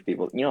encourage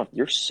people. If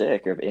you're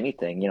sick or if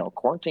anything,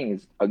 quarantine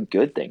is a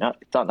good thing.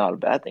 It's not a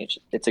bad thing.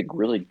 It's a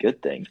really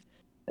good thing.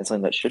 It's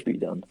something that should be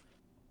done.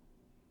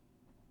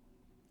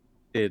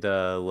 Did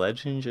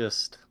Legend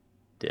just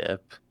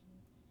dip?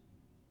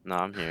 No,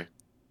 I'm here.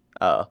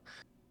 Oh,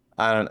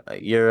 I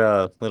don't.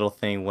 Your little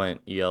thing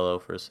went yellow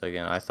for a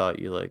second. I thought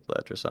you like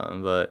left or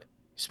something. But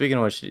speaking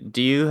of which,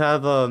 do you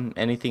have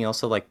anything else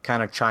to like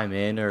kind of chime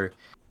in or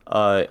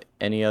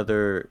any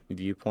other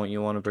viewpoint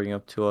you want to bring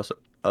up to us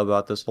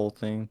about this whole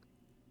thing?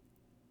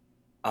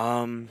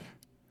 Um,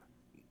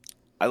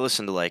 I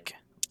listen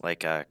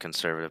to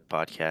conservative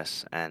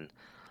podcasts, and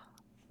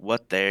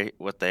what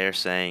they're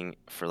saying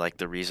for like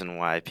the reason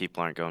why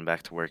people aren't going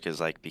back to work is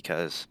like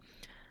because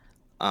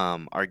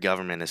our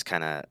government is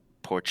kind of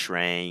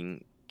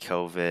portraying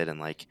COVID and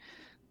like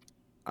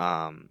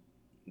um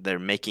they're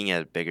making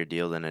it a bigger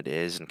deal than it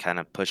is and kind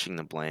of pushing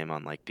the blame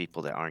on like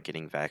people that aren't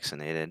getting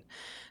vaccinated.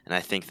 And I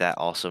think that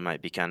also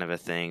might be kind of a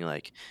thing.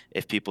 Like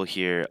if people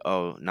hear,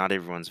 oh, not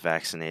everyone's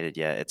vaccinated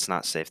yet, it's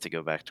not safe to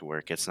go back to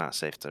work, it's not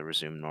safe to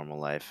resume normal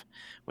life.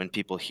 When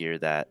people hear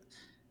that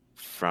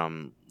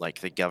from like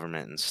the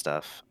government and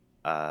stuff,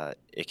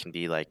 it can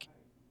be like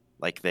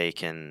they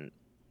can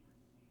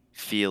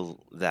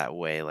feel that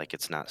way, like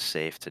it's not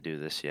safe to do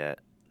this yet,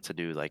 to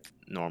do like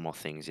normal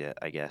things yet,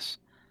 I guess.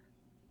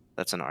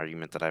 That's an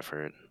argument that I've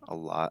heard a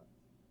lot,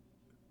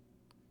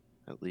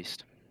 at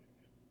least.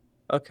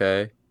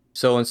 Okay.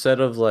 So instead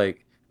of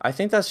like, I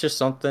think that's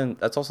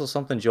also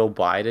something Joe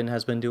Biden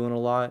has been doing a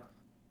lot.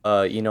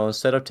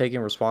 Instead of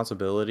taking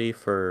responsibility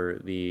for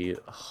the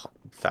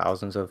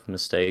thousands of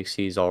mistakes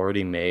he's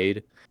already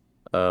made,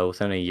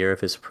 within a year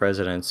of his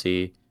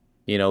presidency,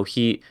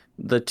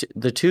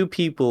 the two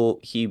people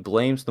he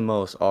blames the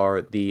most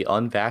are the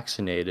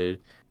unvaccinated,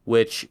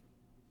 which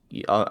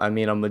I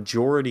mean,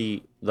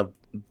 the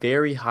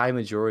very high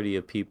majority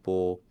of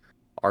people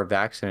are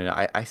vaccinated.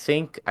 I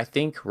think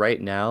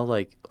right now,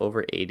 like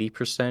over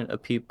 80%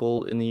 of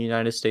people in the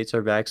United States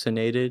are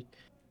vaccinated.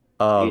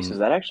 Jeez, is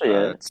that actually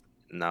it? It's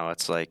no,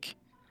 it's like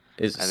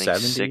Is it I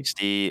think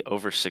 70?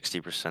 over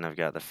 60% have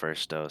got the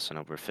first dose, and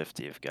over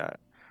 50 have got,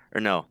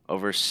 or no,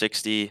 over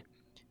 60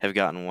 have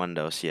gotten one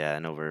dose, yeah,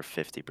 and over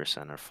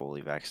 50% are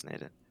fully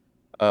vaccinated.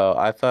 Oh,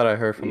 I thought I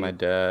heard from my Jeez.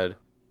 dad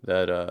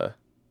that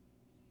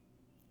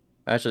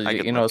I actually,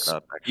 could look it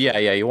up yeah,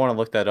 actually. yeah, you want to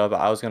look that up.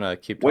 I was gonna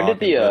keep When did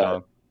talking, the but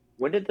uh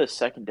when did the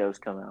second dose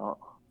come out?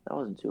 That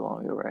wasn't too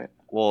long ago, right?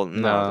 Well, no,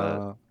 the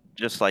no.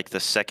 just like the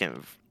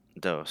second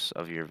dose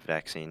of your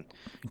vaccine,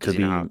 because To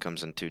you know how be, it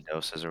comes in two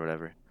doses or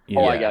whatever.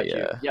 Oh, I yeah, Yeah, got you.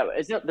 yeah. Yeah, but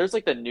isn't there's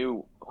like the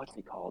new what's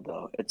it called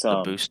though? It's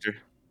The booster.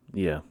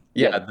 yeah,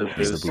 yeah, Yeah, the the yeah,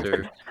 the booster.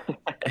 booster.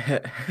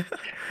 booster.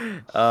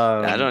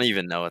 I Um, don't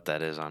even know what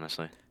that is,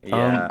 honestly.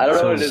 yeah, I don't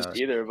know I what don't it is So know.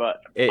 either,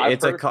 but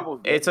I've heard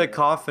people It's getting a it.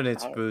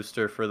 confidence I don't,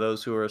 booster for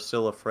those who are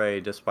still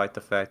afraid, despite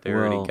the fact they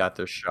already well, got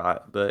their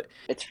shot. But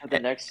it's for the eh,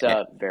 next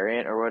eh,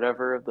 variant or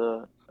whatever of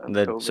the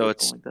COVID So or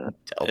it's something like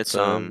that. it's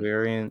Delta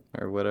variant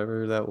or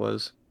whatever that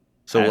was.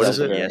 So what as is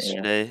Delta of it? variant, yeah.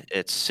 yesterday,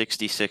 it's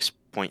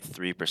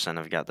 66.3%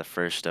 have got the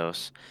first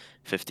dose,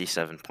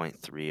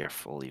 57.3 are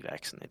fully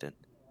vaccinated.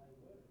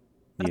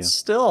 That's yeah.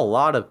 still a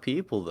lot of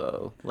people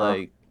though. Huh.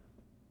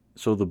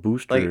 So the Like,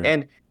 booster,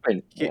 and I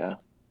mean, he- yeah.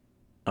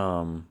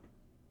 um,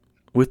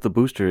 with the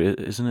booster,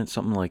 isn't it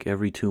something like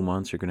every 2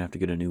 months you're gonna have to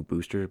get a new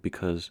booster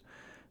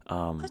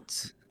um,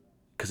 what?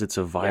 because it's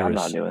a Yeah, I'm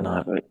not virus, doing that,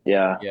 not but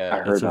yeah, I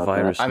Yeah. heard it's a about that.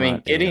 virus, not a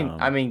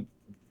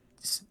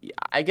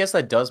I guess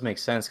that does make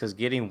sense because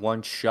getting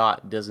one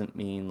shot doesn't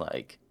mean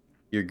like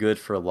you're good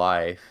for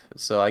life.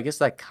 So I guess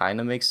that kind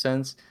of makes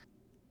sense.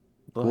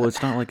 Well, But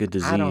it's not like a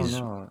I don't disease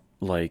know.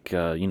 like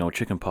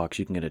chickenpox.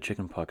 You can get a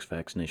chickenpox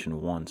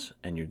vaccination once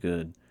and you're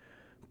good.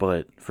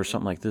 But for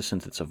something like this,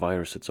 since it's a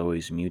virus, it's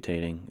always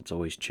mutating, it's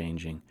always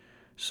changing.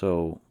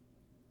 So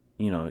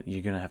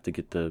you're gonna have to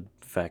get the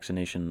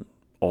vaccination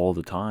all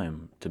the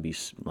time to be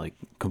like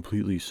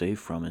completely safe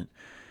from it.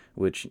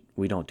 Which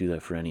we don't do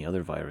that for any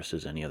other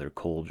viruses, any other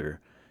cold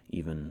or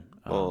even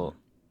Well,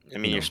 I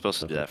mean, you're supposed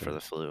to stuff do like that for that.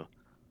 the flu.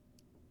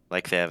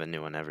 Like they have a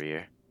new one every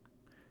year.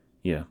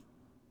 Yeah,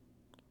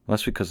 well,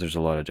 that's because there's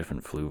a lot of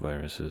different flu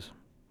viruses.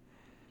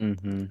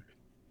 mm-hmm.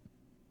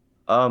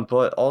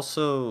 But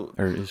also,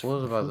 Or is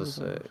what was I the about flu to a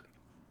say? virus?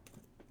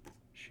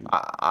 Shoot.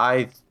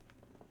 I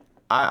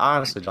I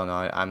honestly don't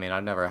know. I mean,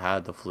 I've never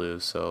had the flu,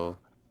 so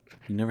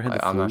You never had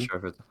the I'm not flu? sure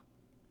if it's.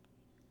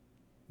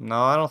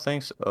 No, I don't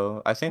think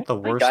so. I I think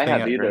don't think I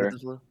have Never had either. the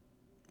flu?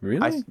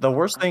 Really? the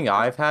worst thing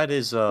I've had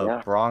is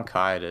Yeah.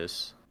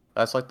 bronchitis.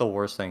 That's like the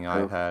worst thing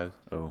I've Oof. had.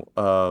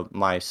 Oh,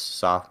 My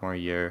sophomore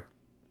year.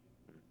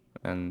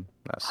 and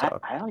that I,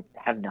 sucked. I like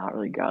have not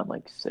really gotten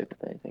like sick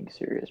with anything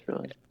serious,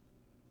 really.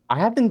 I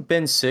haven't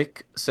been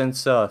sick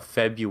since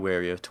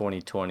February of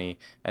 2020,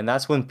 and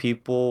that's when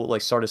people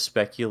like started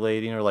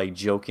speculating or like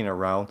joking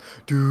around.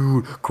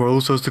 Dude,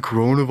 Carlos has the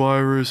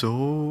coronavirus.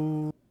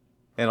 Oh.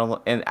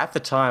 And at the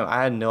time,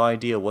 I had no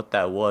idea what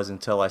that was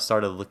until I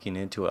started looking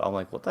into it. I'm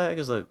like, what the heck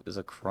is a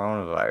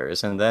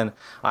coronavirus? And then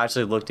I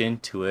actually looked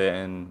into it,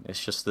 and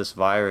it's just this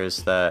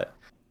virus that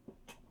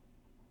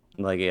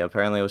like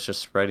apparently it was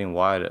just spreading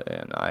wide,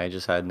 and I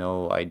just had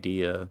no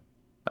idea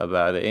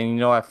about it.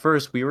 And at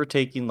first we were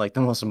taking like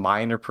the most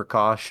minor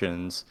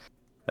precautions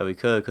that we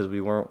could because we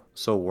weren't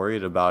so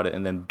worried about it,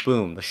 and then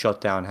boom, the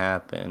shutdown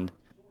happened.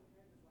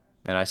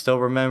 And I still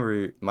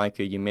remember,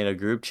 Micah, you made a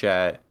group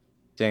chat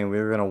saying we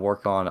were gonna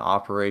work on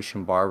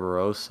Operation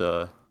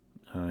Barbarossa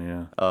Oh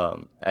yeah.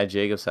 at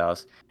Jacob's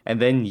house,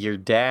 and then your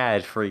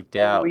dad freaked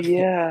Oh out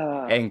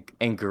yeah. and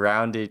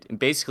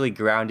basically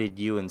grounded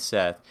you and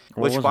Seth.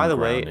 Well, it Which, by wasn't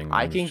the way,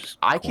 grounding. It was just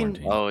I can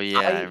quarantine. Oh yeah,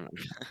 I I remember.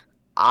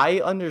 I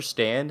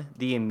understand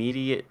the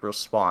immediate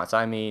response.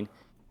 I mean,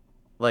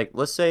 like,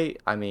 let's say,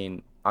 I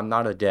mean, I'm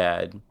not a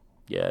dad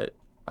yet.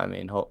 I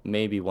mean,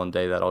 maybe one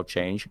day that'll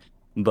change.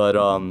 But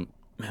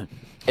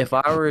if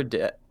I were a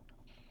dad,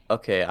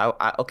 okay,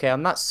 okay,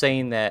 I'm not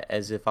saying that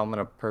as if I'm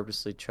gonna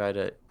purposely try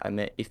to. I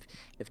mean,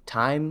 if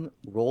time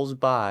rolls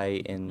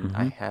by and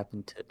I Mm-hmm.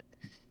 happen to,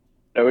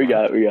 No, we what?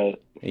 got it. We got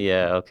it.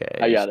 Yeah, okay.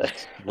 I It's got it.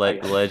 just I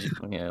got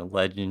it.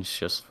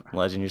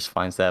 legend just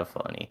finds that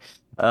funny.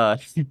 Uh,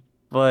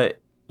 but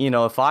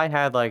if I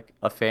had like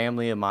a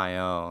family of my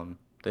own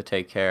to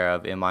take care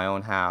of in my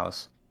own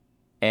house,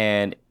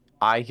 and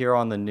I hear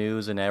on the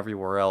news and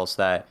everywhere else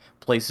that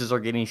places are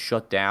getting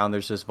shut down,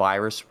 there's this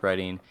virus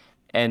spreading,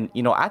 and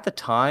at the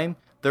time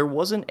there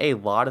wasn't a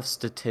lot of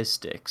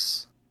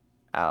statistics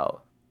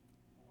out.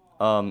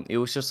 It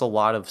was just a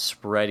lot of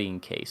spreading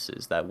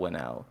cases that went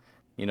out.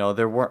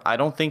 I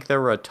don't think there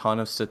were a ton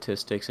of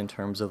statistics in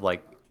terms of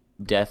like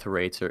death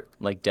rates or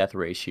like death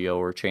ratio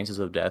or chances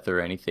of death or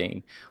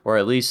anything, or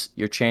at least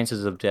your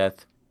chances of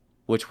death,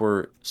 which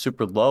were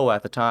super low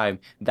at the time,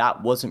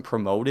 that wasn't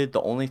promoted.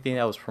 The only thing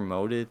that was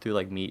promoted through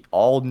like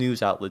all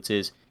news outlets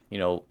is,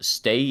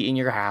 stay in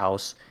your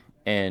house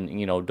and,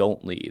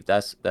 don't leave.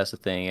 That's the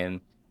thing.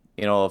 And,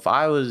 if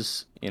I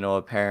was,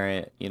 a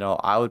parent,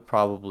 I would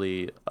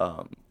probably,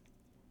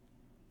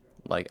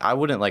 like I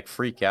wouldn't like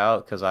freak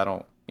out because I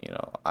don't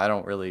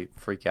really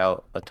freak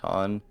out a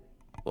ton.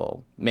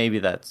 Well, maybe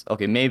that's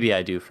okay. Maybe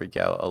I do freak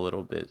out a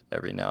little bit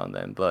every now and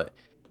then, but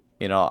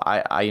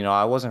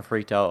I wasn't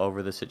freaked out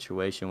over the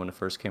situation when it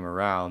first came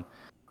around,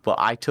 but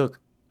I took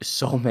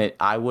so many.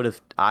 I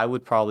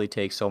would probably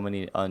take so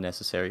many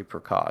unnecessary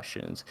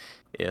precautions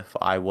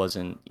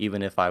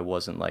even if I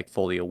wasn't like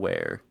fully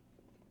aware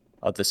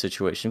of the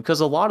situation, because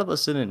a lot of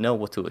us didn't know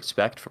what to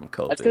expect from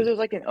That's because COVID. it was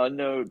like an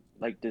unknown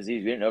like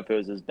disease. We didn't know if it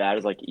was as bad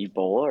as like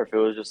Ebola or if it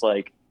was just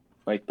like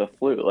the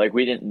flu. Like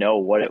we didn't know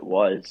what it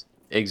was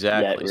yet,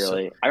 Exactly. So,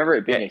 really. I remember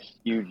it being eh,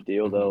 a huge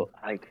deal mhm. though.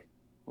 Like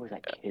what was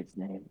that kid's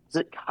name? Is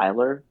it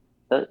Kyler?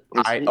 That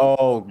is I he?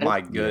 oh I don't, my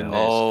Yeah. goodness,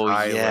 Oh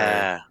Kyler,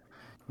 yeah.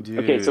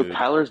 okay, so dude.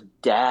 Kyler's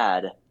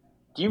dad.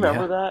 Do you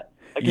remember Yeah. that?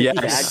 Like his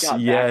dad Yes, got back from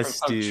yes,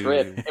 some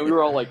trip, dude. and we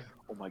were all like,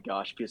 "Oh my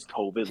gosh, if he has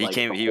COVID, He like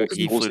came. the He whole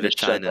he school's flew gonna to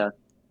shut China. down."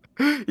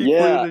 He flew Yeah,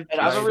 to and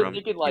I He's remember China. from.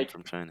 thinking He's like,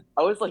 from China.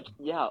 I was like,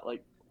 "Yeah,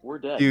 like we're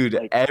dead. Dude,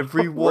 Like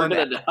we're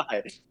gonna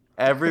die."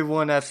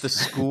 everyone at the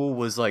school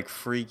was like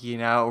freaking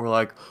out. We're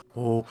like,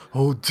 oh,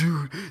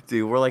 dude.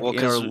 We're like Well, in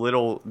our cause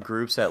little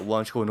groups at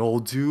lunch going, oh,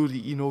 dude,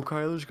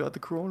 Kyler's got the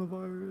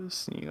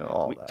coronavirus,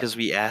 all that.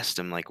 we asked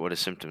him like what his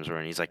symptoms were,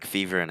 and he's like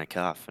fever and a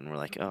cough, and we're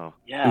like, oh,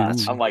 Yeah,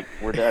 that's Ooh. I'm like,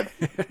 we're dead.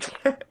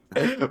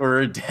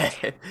 We're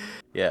dead.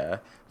 Yeah.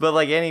 But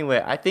like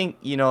anyway, I think,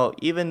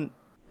 even,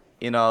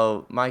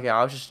 Micah,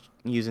 I was just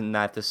using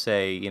that to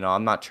say,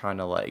 I'm not trying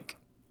to like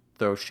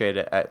throw shade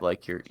at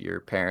like your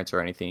parents or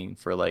anything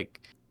for like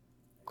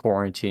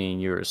quarantining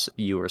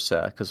you or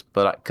Seth,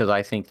 because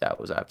I think that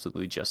was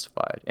absolutely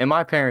justified. And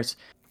my parents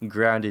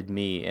grounded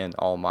me and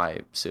all my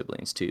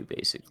siblings too,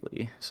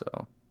 basically.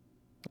 So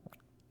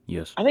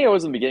Yes. I think it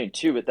was in the beginning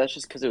too, but that's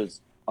just because it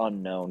was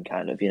unknown,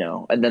 kind of, you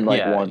know. And then like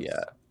yeah,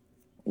 yeah.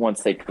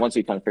 once we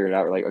kind of figured it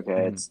out, we're like, okay,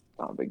 Mhm. it's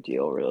not a big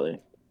deal, really.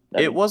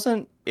 I It mean,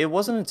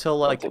 wasn't until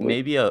like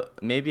relatively.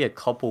 maybe a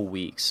couple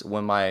weeks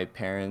when my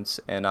parents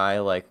and I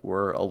like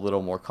were a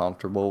little more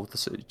comfortable with the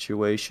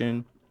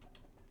situation,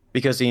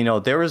 because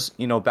there was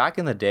back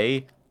in the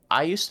day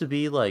I used to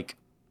be like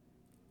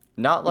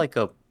not like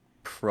a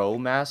pro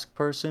mask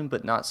person,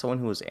 but not someone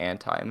who was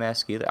anti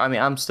mask either. I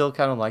mean, I'm still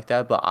kind of like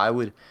that, but I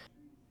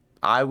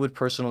would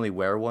personally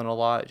wear one a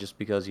lot just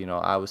because,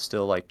 I was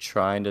still like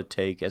trying to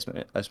take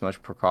as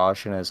much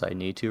precaution as I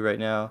need to right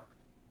now.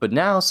 But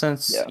now,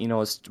 since,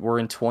 Yeah, we're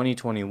in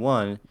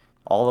 2021,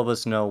 all of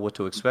us know what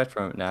to expect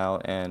from it now,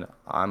 and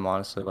I'm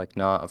honestly like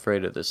not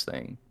afraid of this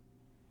thing.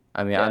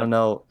 I mean, I yeah. don't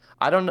know.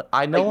 I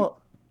Like, know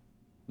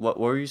what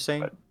were you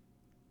saying? but,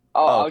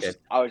 oh, Oh, okay.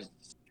 I was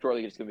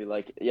shortly just gonna be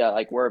like, yeah,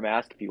 like wear a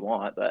mask if you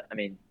want, but I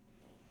mean,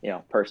 you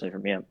know, personally for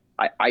me,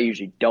 I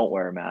usually don't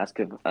wear a mask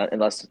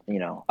unless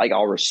like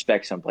I'll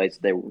respect some places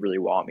they really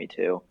want me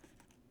to.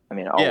 I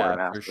mean, I'll wear a Yeah,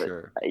 mask, for but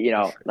sure. For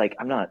sure. like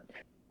I'm not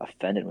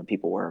offended when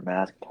people wear a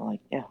mask. I'm like,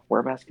 yeah,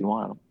 wear a mask if you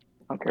want.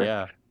 I don't care.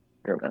 Yeah.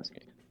 Wear a mask.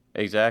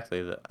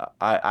 Exactly.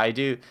 I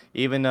do,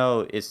 even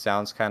though it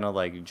sounds kind of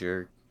like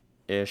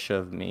jerk-ish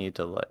of me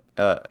to like,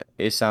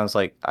 it sounds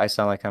like I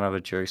sound like kind of a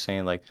jerk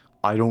saying like,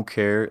 I don't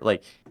care.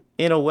 Like,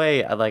 in a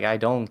way, I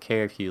don't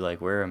care if you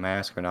like wear a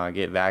mask or not,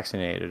 get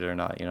vaccinated or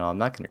not. I'm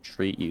not gonna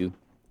treat you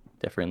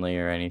differently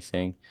or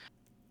anything.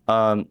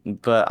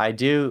 But I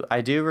do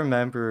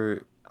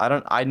remember,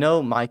 I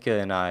know Micah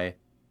and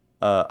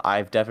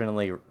I've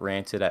definitely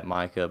ranted at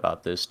Micah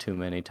about this too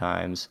many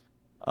times.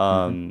 Mm-hmm.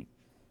 Um,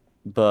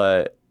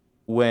 but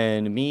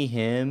when me,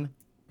 him,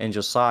 and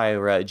Josiah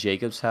were at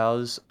Jacob's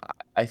house,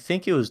 I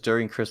think it was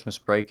during Christmas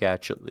break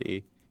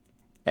actually,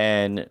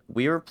 and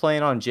we were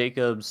playing on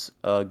Jacob's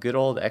good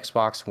old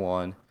Xbox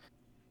One,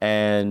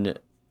 and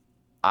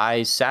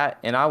I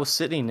was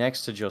sitting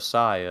next to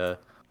Josiah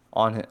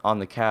on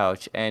the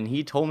couch, and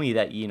he told me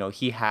that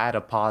he had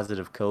a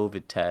positive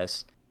COVID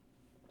test,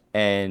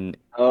 and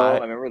Oh, I I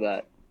remember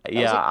that. That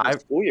was yeah like in the I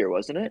school year,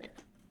 wasn't it?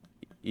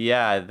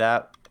 yeah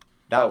that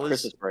Oh, was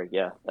Christmas break.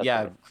 Yeah, that's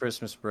yeah right.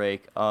 Christmas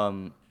break.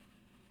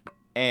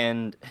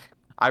 And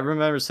I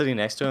remember sitting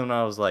next to him and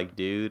I was like,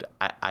 dude,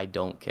 I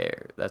don't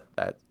care. That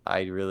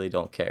I really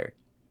don't care.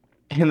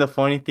 And the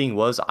funny thing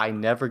was I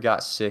never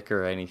got sick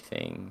or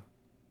anything.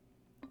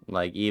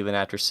 Like even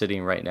after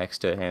sitting right next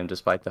to him,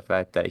 despite the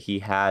fact that he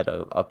had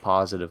a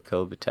positive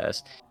COVID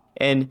test.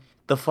 And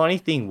the funny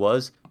thing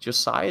was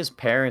Josiah's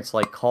parents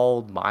like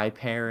called my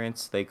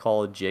parents, they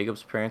called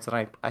Jacob's parents,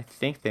 and I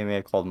think they may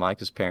have called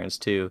Micah's parents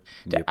too,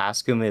 Yep. to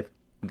ask him if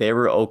they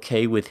were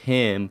okay with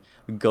him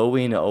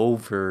going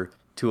over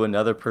to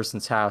another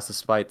person's house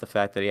despite the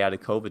fact that he had a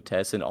COVID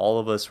test, and all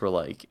of us were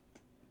like,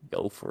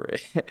 go for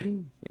it.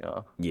 You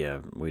know. Yeah,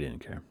 we didn't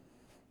care.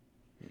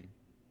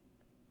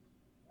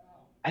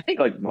 I think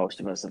like most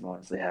of us have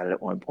honestly had it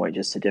at one point,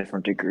 just to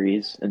different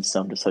degrees, and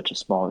some to such a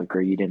small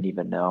degree you didn't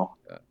even know.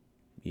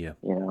 Yeah.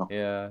 You know.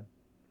 Yeah.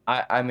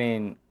 I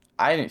mean,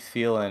 I didn't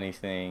feel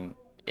anything.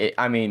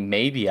 I mean,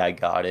 maybe I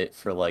got it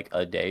for like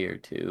a day or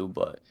two,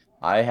 but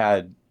I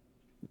had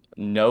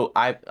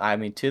I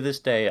mean, to this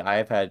day,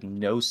 I've had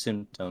no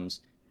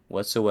symptoms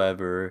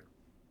whatsoever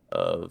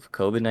of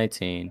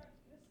COVID-19.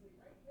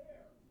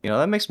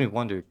 That makes me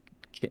wonder,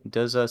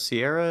 does does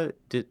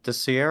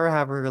Sierra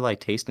have her like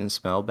taste and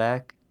smell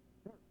back?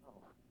 I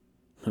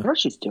wonder what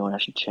she's doing. I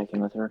should check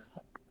in with her.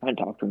 I haven't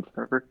talked to her in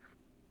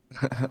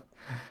forever.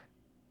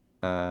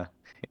 Uh,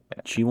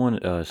 She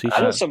wanted. See,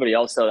 I know uh, somebody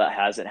else though that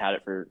hasn't had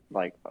it for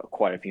like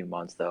quite a few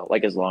months though,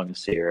 like as long as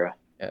Sierra.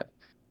 yeah.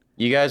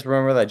 You guys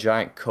remember that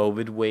giant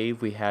COVID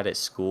wave we had at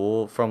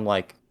school from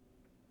like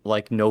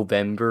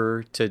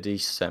November to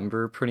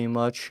December pretty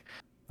much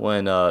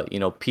when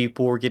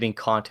people were getting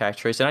contact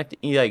traced, and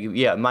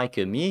yeah,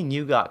 Micah, me and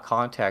you got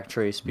contact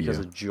traced because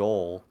yeah, of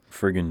Joel.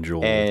 friggin'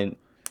 Joel. And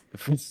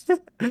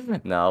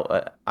no,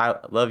 I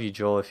love you,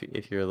 Joel,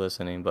 if you're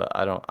listening, but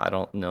I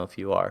don't know if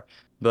you are.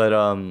 But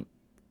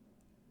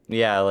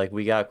yeah, like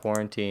we got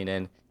quarantined,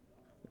 and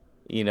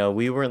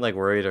we weren't like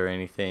worried or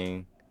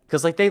anything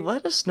because like they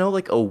let us know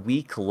like a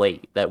week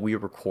late that we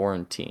were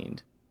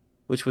quarantined,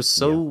 which was Yeah,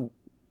 so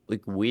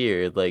like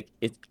weird. Like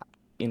I'd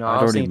I was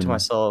already thinking to been.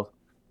 myself,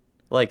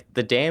 like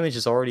the damage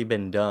has already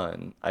been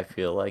done. I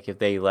feel like if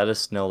they let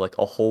us know like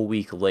a whole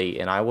week late,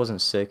 and I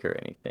wasn't sick or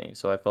anything,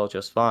 so I felt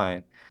just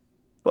fine.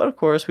 But of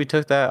course, we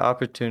took that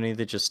opportunity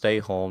to just stay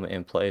home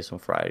and play some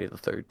Friday the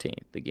 13th,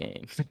 the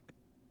game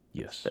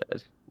Yes,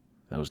 instead.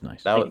 that was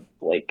nice. I That was, think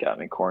Blake got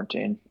me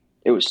quarantined.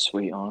 It was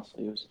sweet,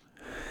 honestly.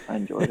 I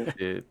enjoyed it.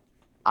 dude.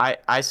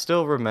 I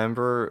still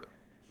remember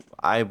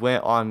I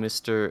went on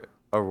Mr.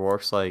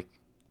 O'Rourke's like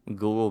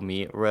Google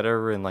Meet or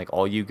whatever, and like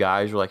all you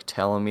guys were like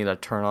telling me to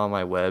turn on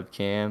my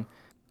webcam.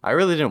 I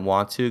really didn't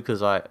want to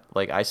because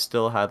I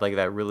still had like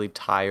that really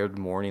tired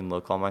morning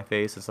look on my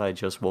face as I had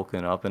just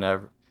woken up, and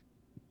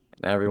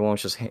everyone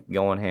was just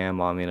going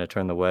ham on me, and I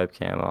turned the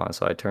webcam on,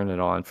 so I turned it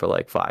on for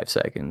like 5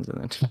 seconds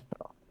and then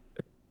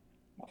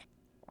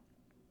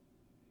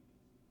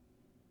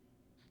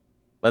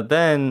but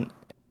then,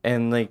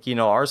 and like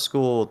our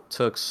school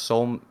took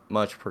so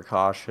much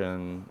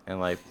precaution and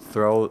like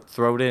throw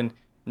it in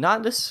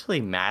not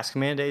necessarily mask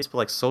mandates, but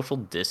like social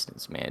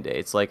distance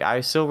mandates. Like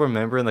I still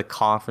remember in the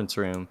conference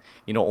room,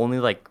 only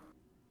like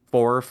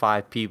 4 or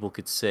 5 people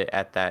could sit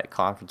at that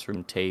conference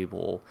room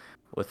table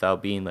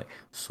without being like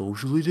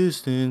socially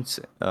distanced.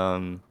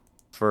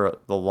 For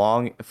the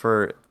long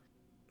for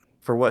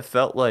what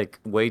felt like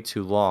way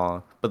too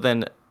long, but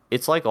then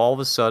it's like all of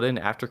a sudden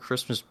after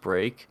Christmas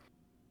break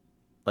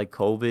like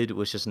COVID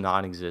was just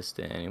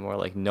non-existent anymore.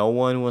 Like no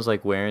one was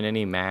like wearing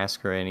any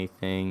mask or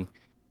anything,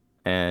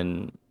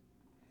 and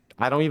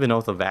I don't even know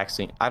if the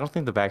vaccine. I don't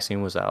think the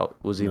vaccine was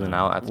even No,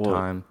 out at the well,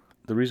 time.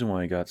 the reason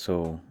why I got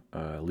so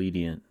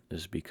lenient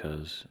is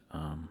because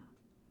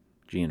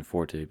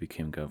Gianforte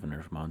became governor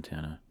of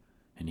Montana,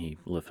 and he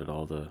lifted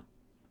all the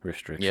Yes,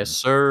 restrictions.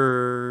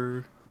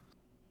 sir.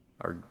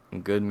 our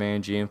good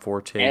man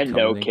Gianforte And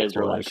no coming in kids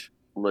are like clutch.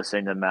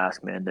 listening to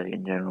mask mandate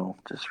in general,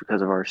 just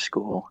because of our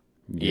school.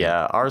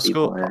 Yeah,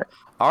 People in it.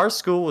 our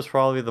school was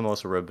probably the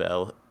most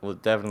was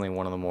definitely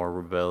one of the more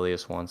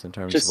rebellious ones in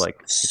terms of Just like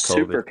the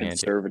super COVID mandate.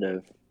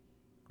 conservative.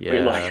 We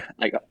Yeah,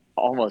 like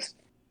almost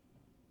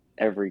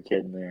every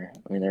kid in there.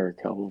 I mean, there were a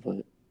couple,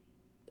 but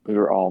we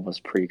were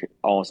almost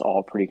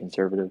all pretty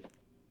conservative.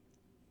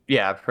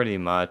 yeah, pretty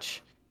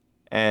much.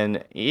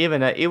 And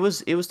even it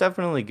was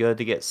definitely good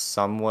to get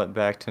somewhat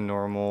back to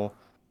normal.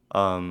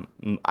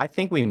 I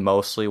think we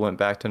mostly went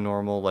back to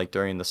normal like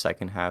during the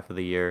second half of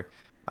the year.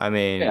 I Yeah,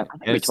 mean, I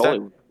think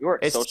and we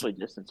weren't it's socially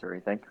distanced or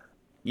anything.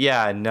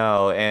 yeah,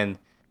 no, and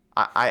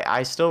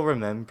I still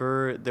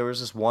remember there was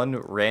this one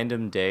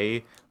random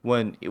day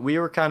when we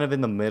were kind of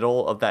in the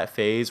middle of that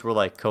phase where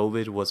like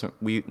COVID wasn't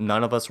we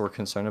none of us were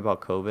concerned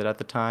about COVID at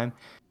the time.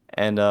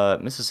 And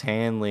Mrs.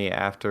 Hanley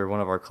after one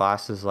of our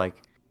classes like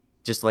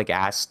just like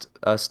asked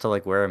us to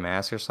like wear a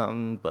mask or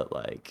something, but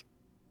like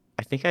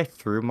I think I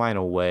threw mine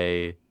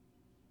away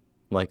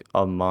like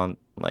a month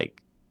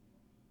like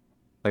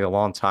a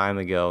long time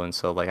ago, and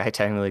so like I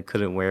technically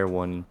couldn't wear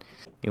one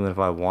even if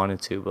I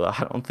wanted to, but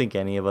I don't think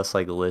any of us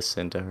like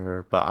listened to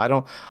her. But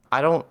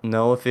I don't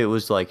know if it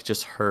was like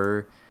just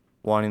her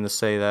wanting to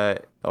say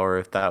that or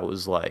if that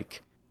was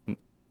like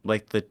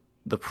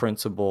the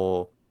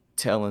principal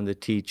telling the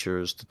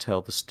teachers to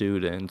tell the I'm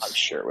students.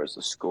 sure it was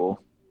the school.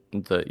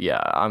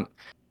 I'm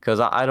because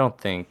I don't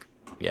think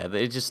yeah,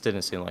 it just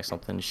didn't seem like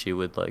something she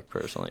would like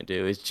personally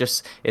do.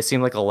 It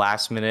seemed like a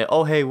last minute,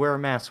 oh hey, wear a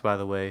mask by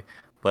the way.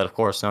 But of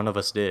course none of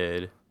us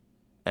did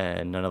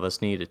and none of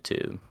us needed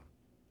to.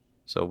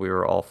 So we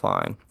were all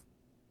fine.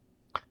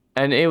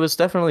 And it was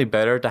definitely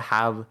better to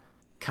have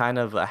kind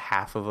of a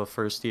half of a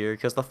first year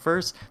because the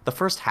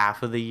first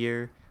half of the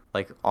year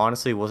like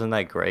honestly wasn't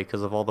that great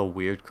because of all the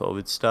weird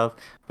COVID stuff.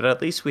 But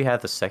at least we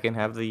had the second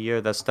half of the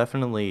year. That's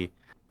definitely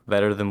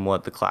better than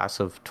what the class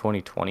of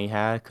 2020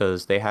 had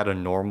because they had a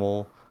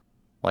normal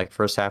like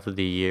first half of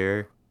the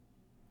year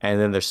and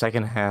then their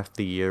second half of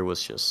the year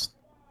was just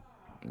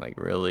like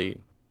really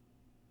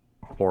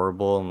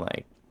horrible and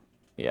like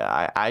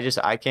yeah,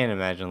 I can't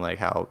imagine like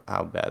how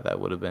bad that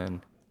would have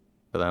been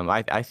for them.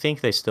 I think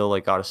they still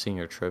like got a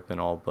senior trip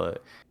and all,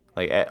 but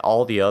like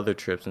all the other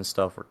trips and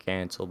stuff were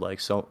canceled. Like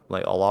so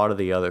like a lot of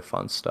the other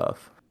fun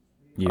stuff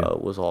Yeah.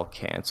 was all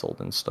canceled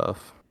and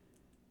stuff.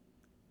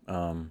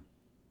 Um,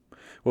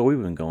 well,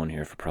 we've been going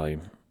here for probably,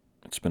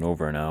 it's been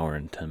over an hour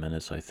and 10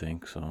 minutes, I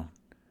think, so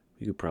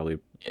we could probably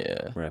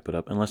Yeah. wrap it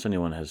up, unless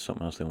anyone has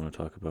something else they want to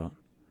talk about.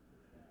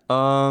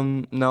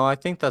 No, I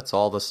think that's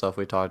all the stuff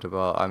we talked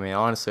about. I mean,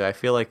 honestly, I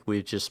feel like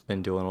we've just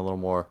been doing a little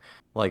more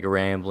like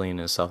rambling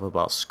and stuff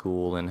about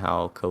school and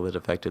how COVID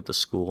affected the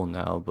school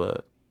now,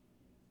 but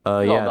It was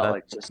all yeah, about that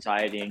like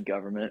society and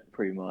government,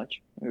 pretty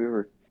much. We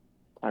were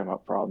talking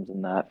about problems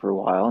in that for a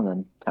while, and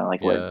then kind of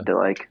like went yeah. into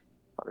like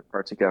other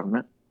parts of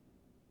government.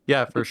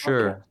 Yeah, for Good podcast.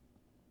 sure.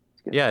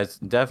 It's good. Yeah, it's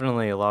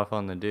definitely a lot of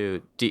fun to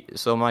do.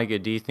 So, Micah,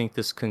 do you think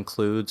this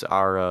concludes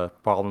our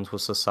Problems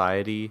with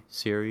Society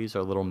series,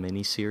 our little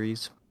mini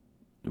series?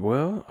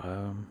 Well,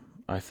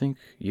 I think,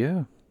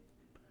 yeah,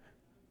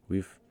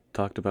 we've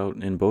talked about,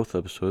 in both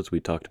episodes, we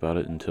talked about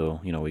it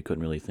until, we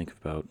couldn't really think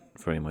about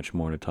very much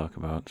more to talk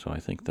about, so I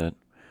think that,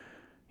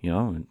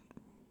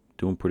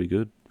 doing pretty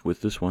good with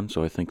this one,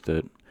 so I think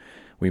that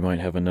we might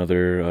have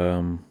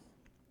another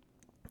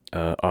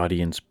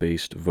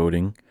audience-based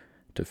voting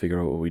to figure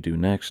out what we do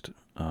next.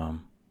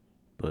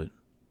 But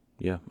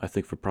yeah, I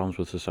think for Problems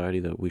with Society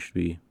that we should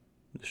be,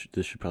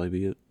 this should probably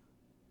be it.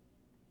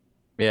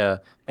 Yeah,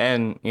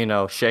 and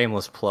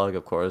shameless plug,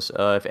 of course.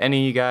 If any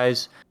of you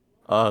guys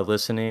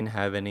listening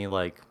have any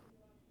like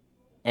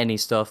any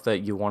stuff that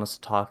you want us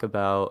to talk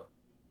about,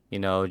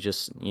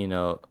 just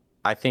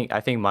I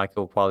think Mike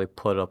will probably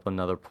put up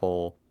another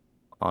poll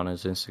on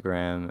his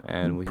Instagram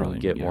and we can Probably,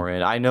 get yeah. more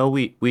in. I know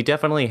we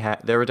definitely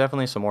had there were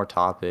definitely some more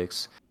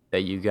topics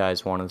that you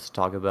guys wanted to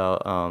talk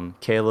about.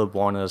 Caleb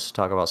wanted us to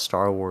talk about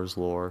Star Wars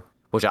lore,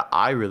 which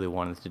I really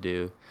wanted to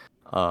do.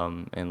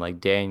 And like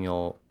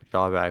Daniel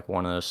Jawback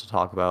wanted us to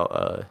talk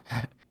about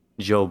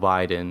Joe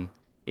Biden,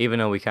 even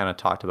though we kind of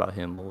talked about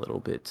him a little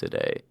bit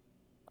today.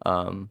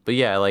 But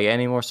yeah, like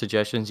any more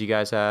suggestions you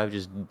guys have,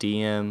 just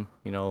DM,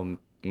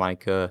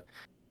 Micah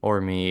or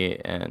me,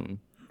 and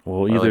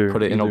Well, or like either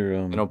put it in either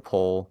a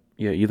poll.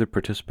 yeah, either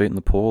participate in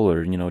the poll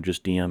or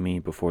just DM me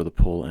before the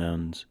poll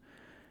ends,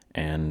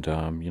 and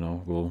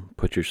we'll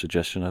put your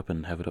suggestion up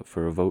and have it up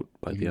for a vote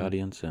by the Mhm.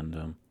 audience.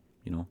 And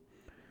you know,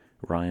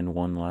 Ryan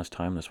won last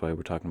time. That's why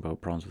we're talking about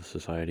Problems with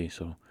Society.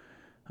 So,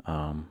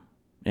 um,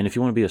 and if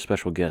you want to be a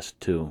special guest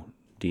too,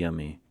 DM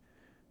me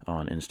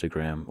on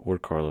Instagram or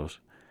Carlos,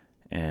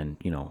 and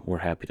we're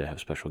happy to have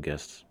special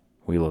guests.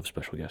 We love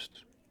special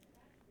guests.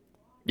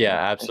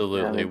 Yeah, Thanks for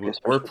having absolutely. me. Be a We're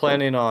special guest.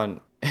 planning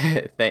on.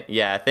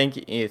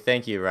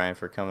 Thank you, Ryan,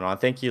 for coming on.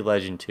 Thank you,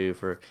 Legend, too,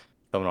 for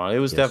coming on. It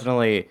was Yes.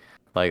 definitely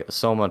like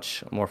so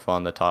much more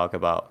fun to talk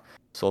about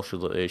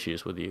social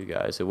issues with you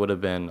guys. It was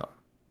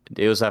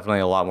definitely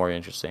a lot more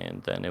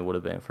interesting than it would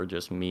have been for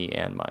just me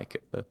and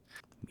Mike, for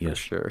Yes.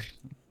 sure.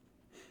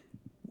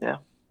 Yeah.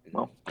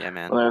 Well, Yeah,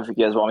 man. Let me know if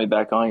you guys want me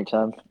back on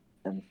anytime,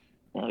 and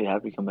I'll be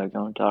happy to come back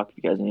on and talk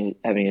if you guys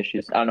have any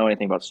issues. I don't know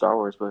anything about Star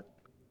Wars, but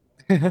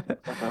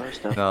other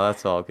stuff. No,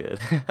 that's all good.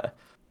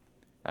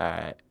 All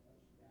right.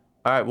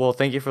 All right. Well,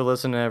 thank you for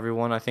listening,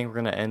 everyone. I think we're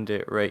gonna end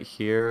it right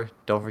here.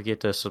 Don't forget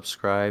to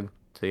subscribe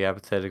to the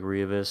Apathetic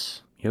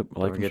Rebus. Yep,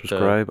 like and forget to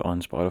subscribe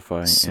on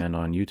Spotify and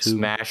on YouTube.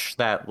 Smash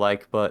that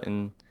like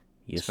button.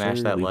 Yes, Smash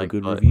sir. that Leave like a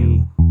good button.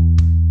 review.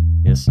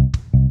 Yes.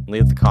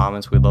 Leave the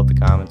comments. We love the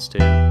comments too.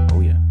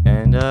 Oh yeah.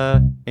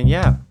 And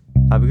yeah,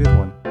 have a good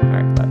one. All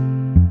right, bye.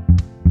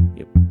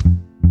 Yep.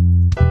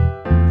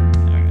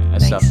 All right, I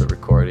stopped Nice. the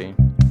recording,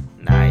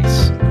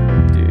 Nice.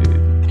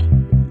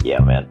 dude. Yeah,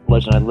 man.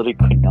 Legend, I literally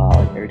could not.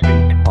 Like, every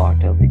time you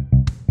talked, I was like,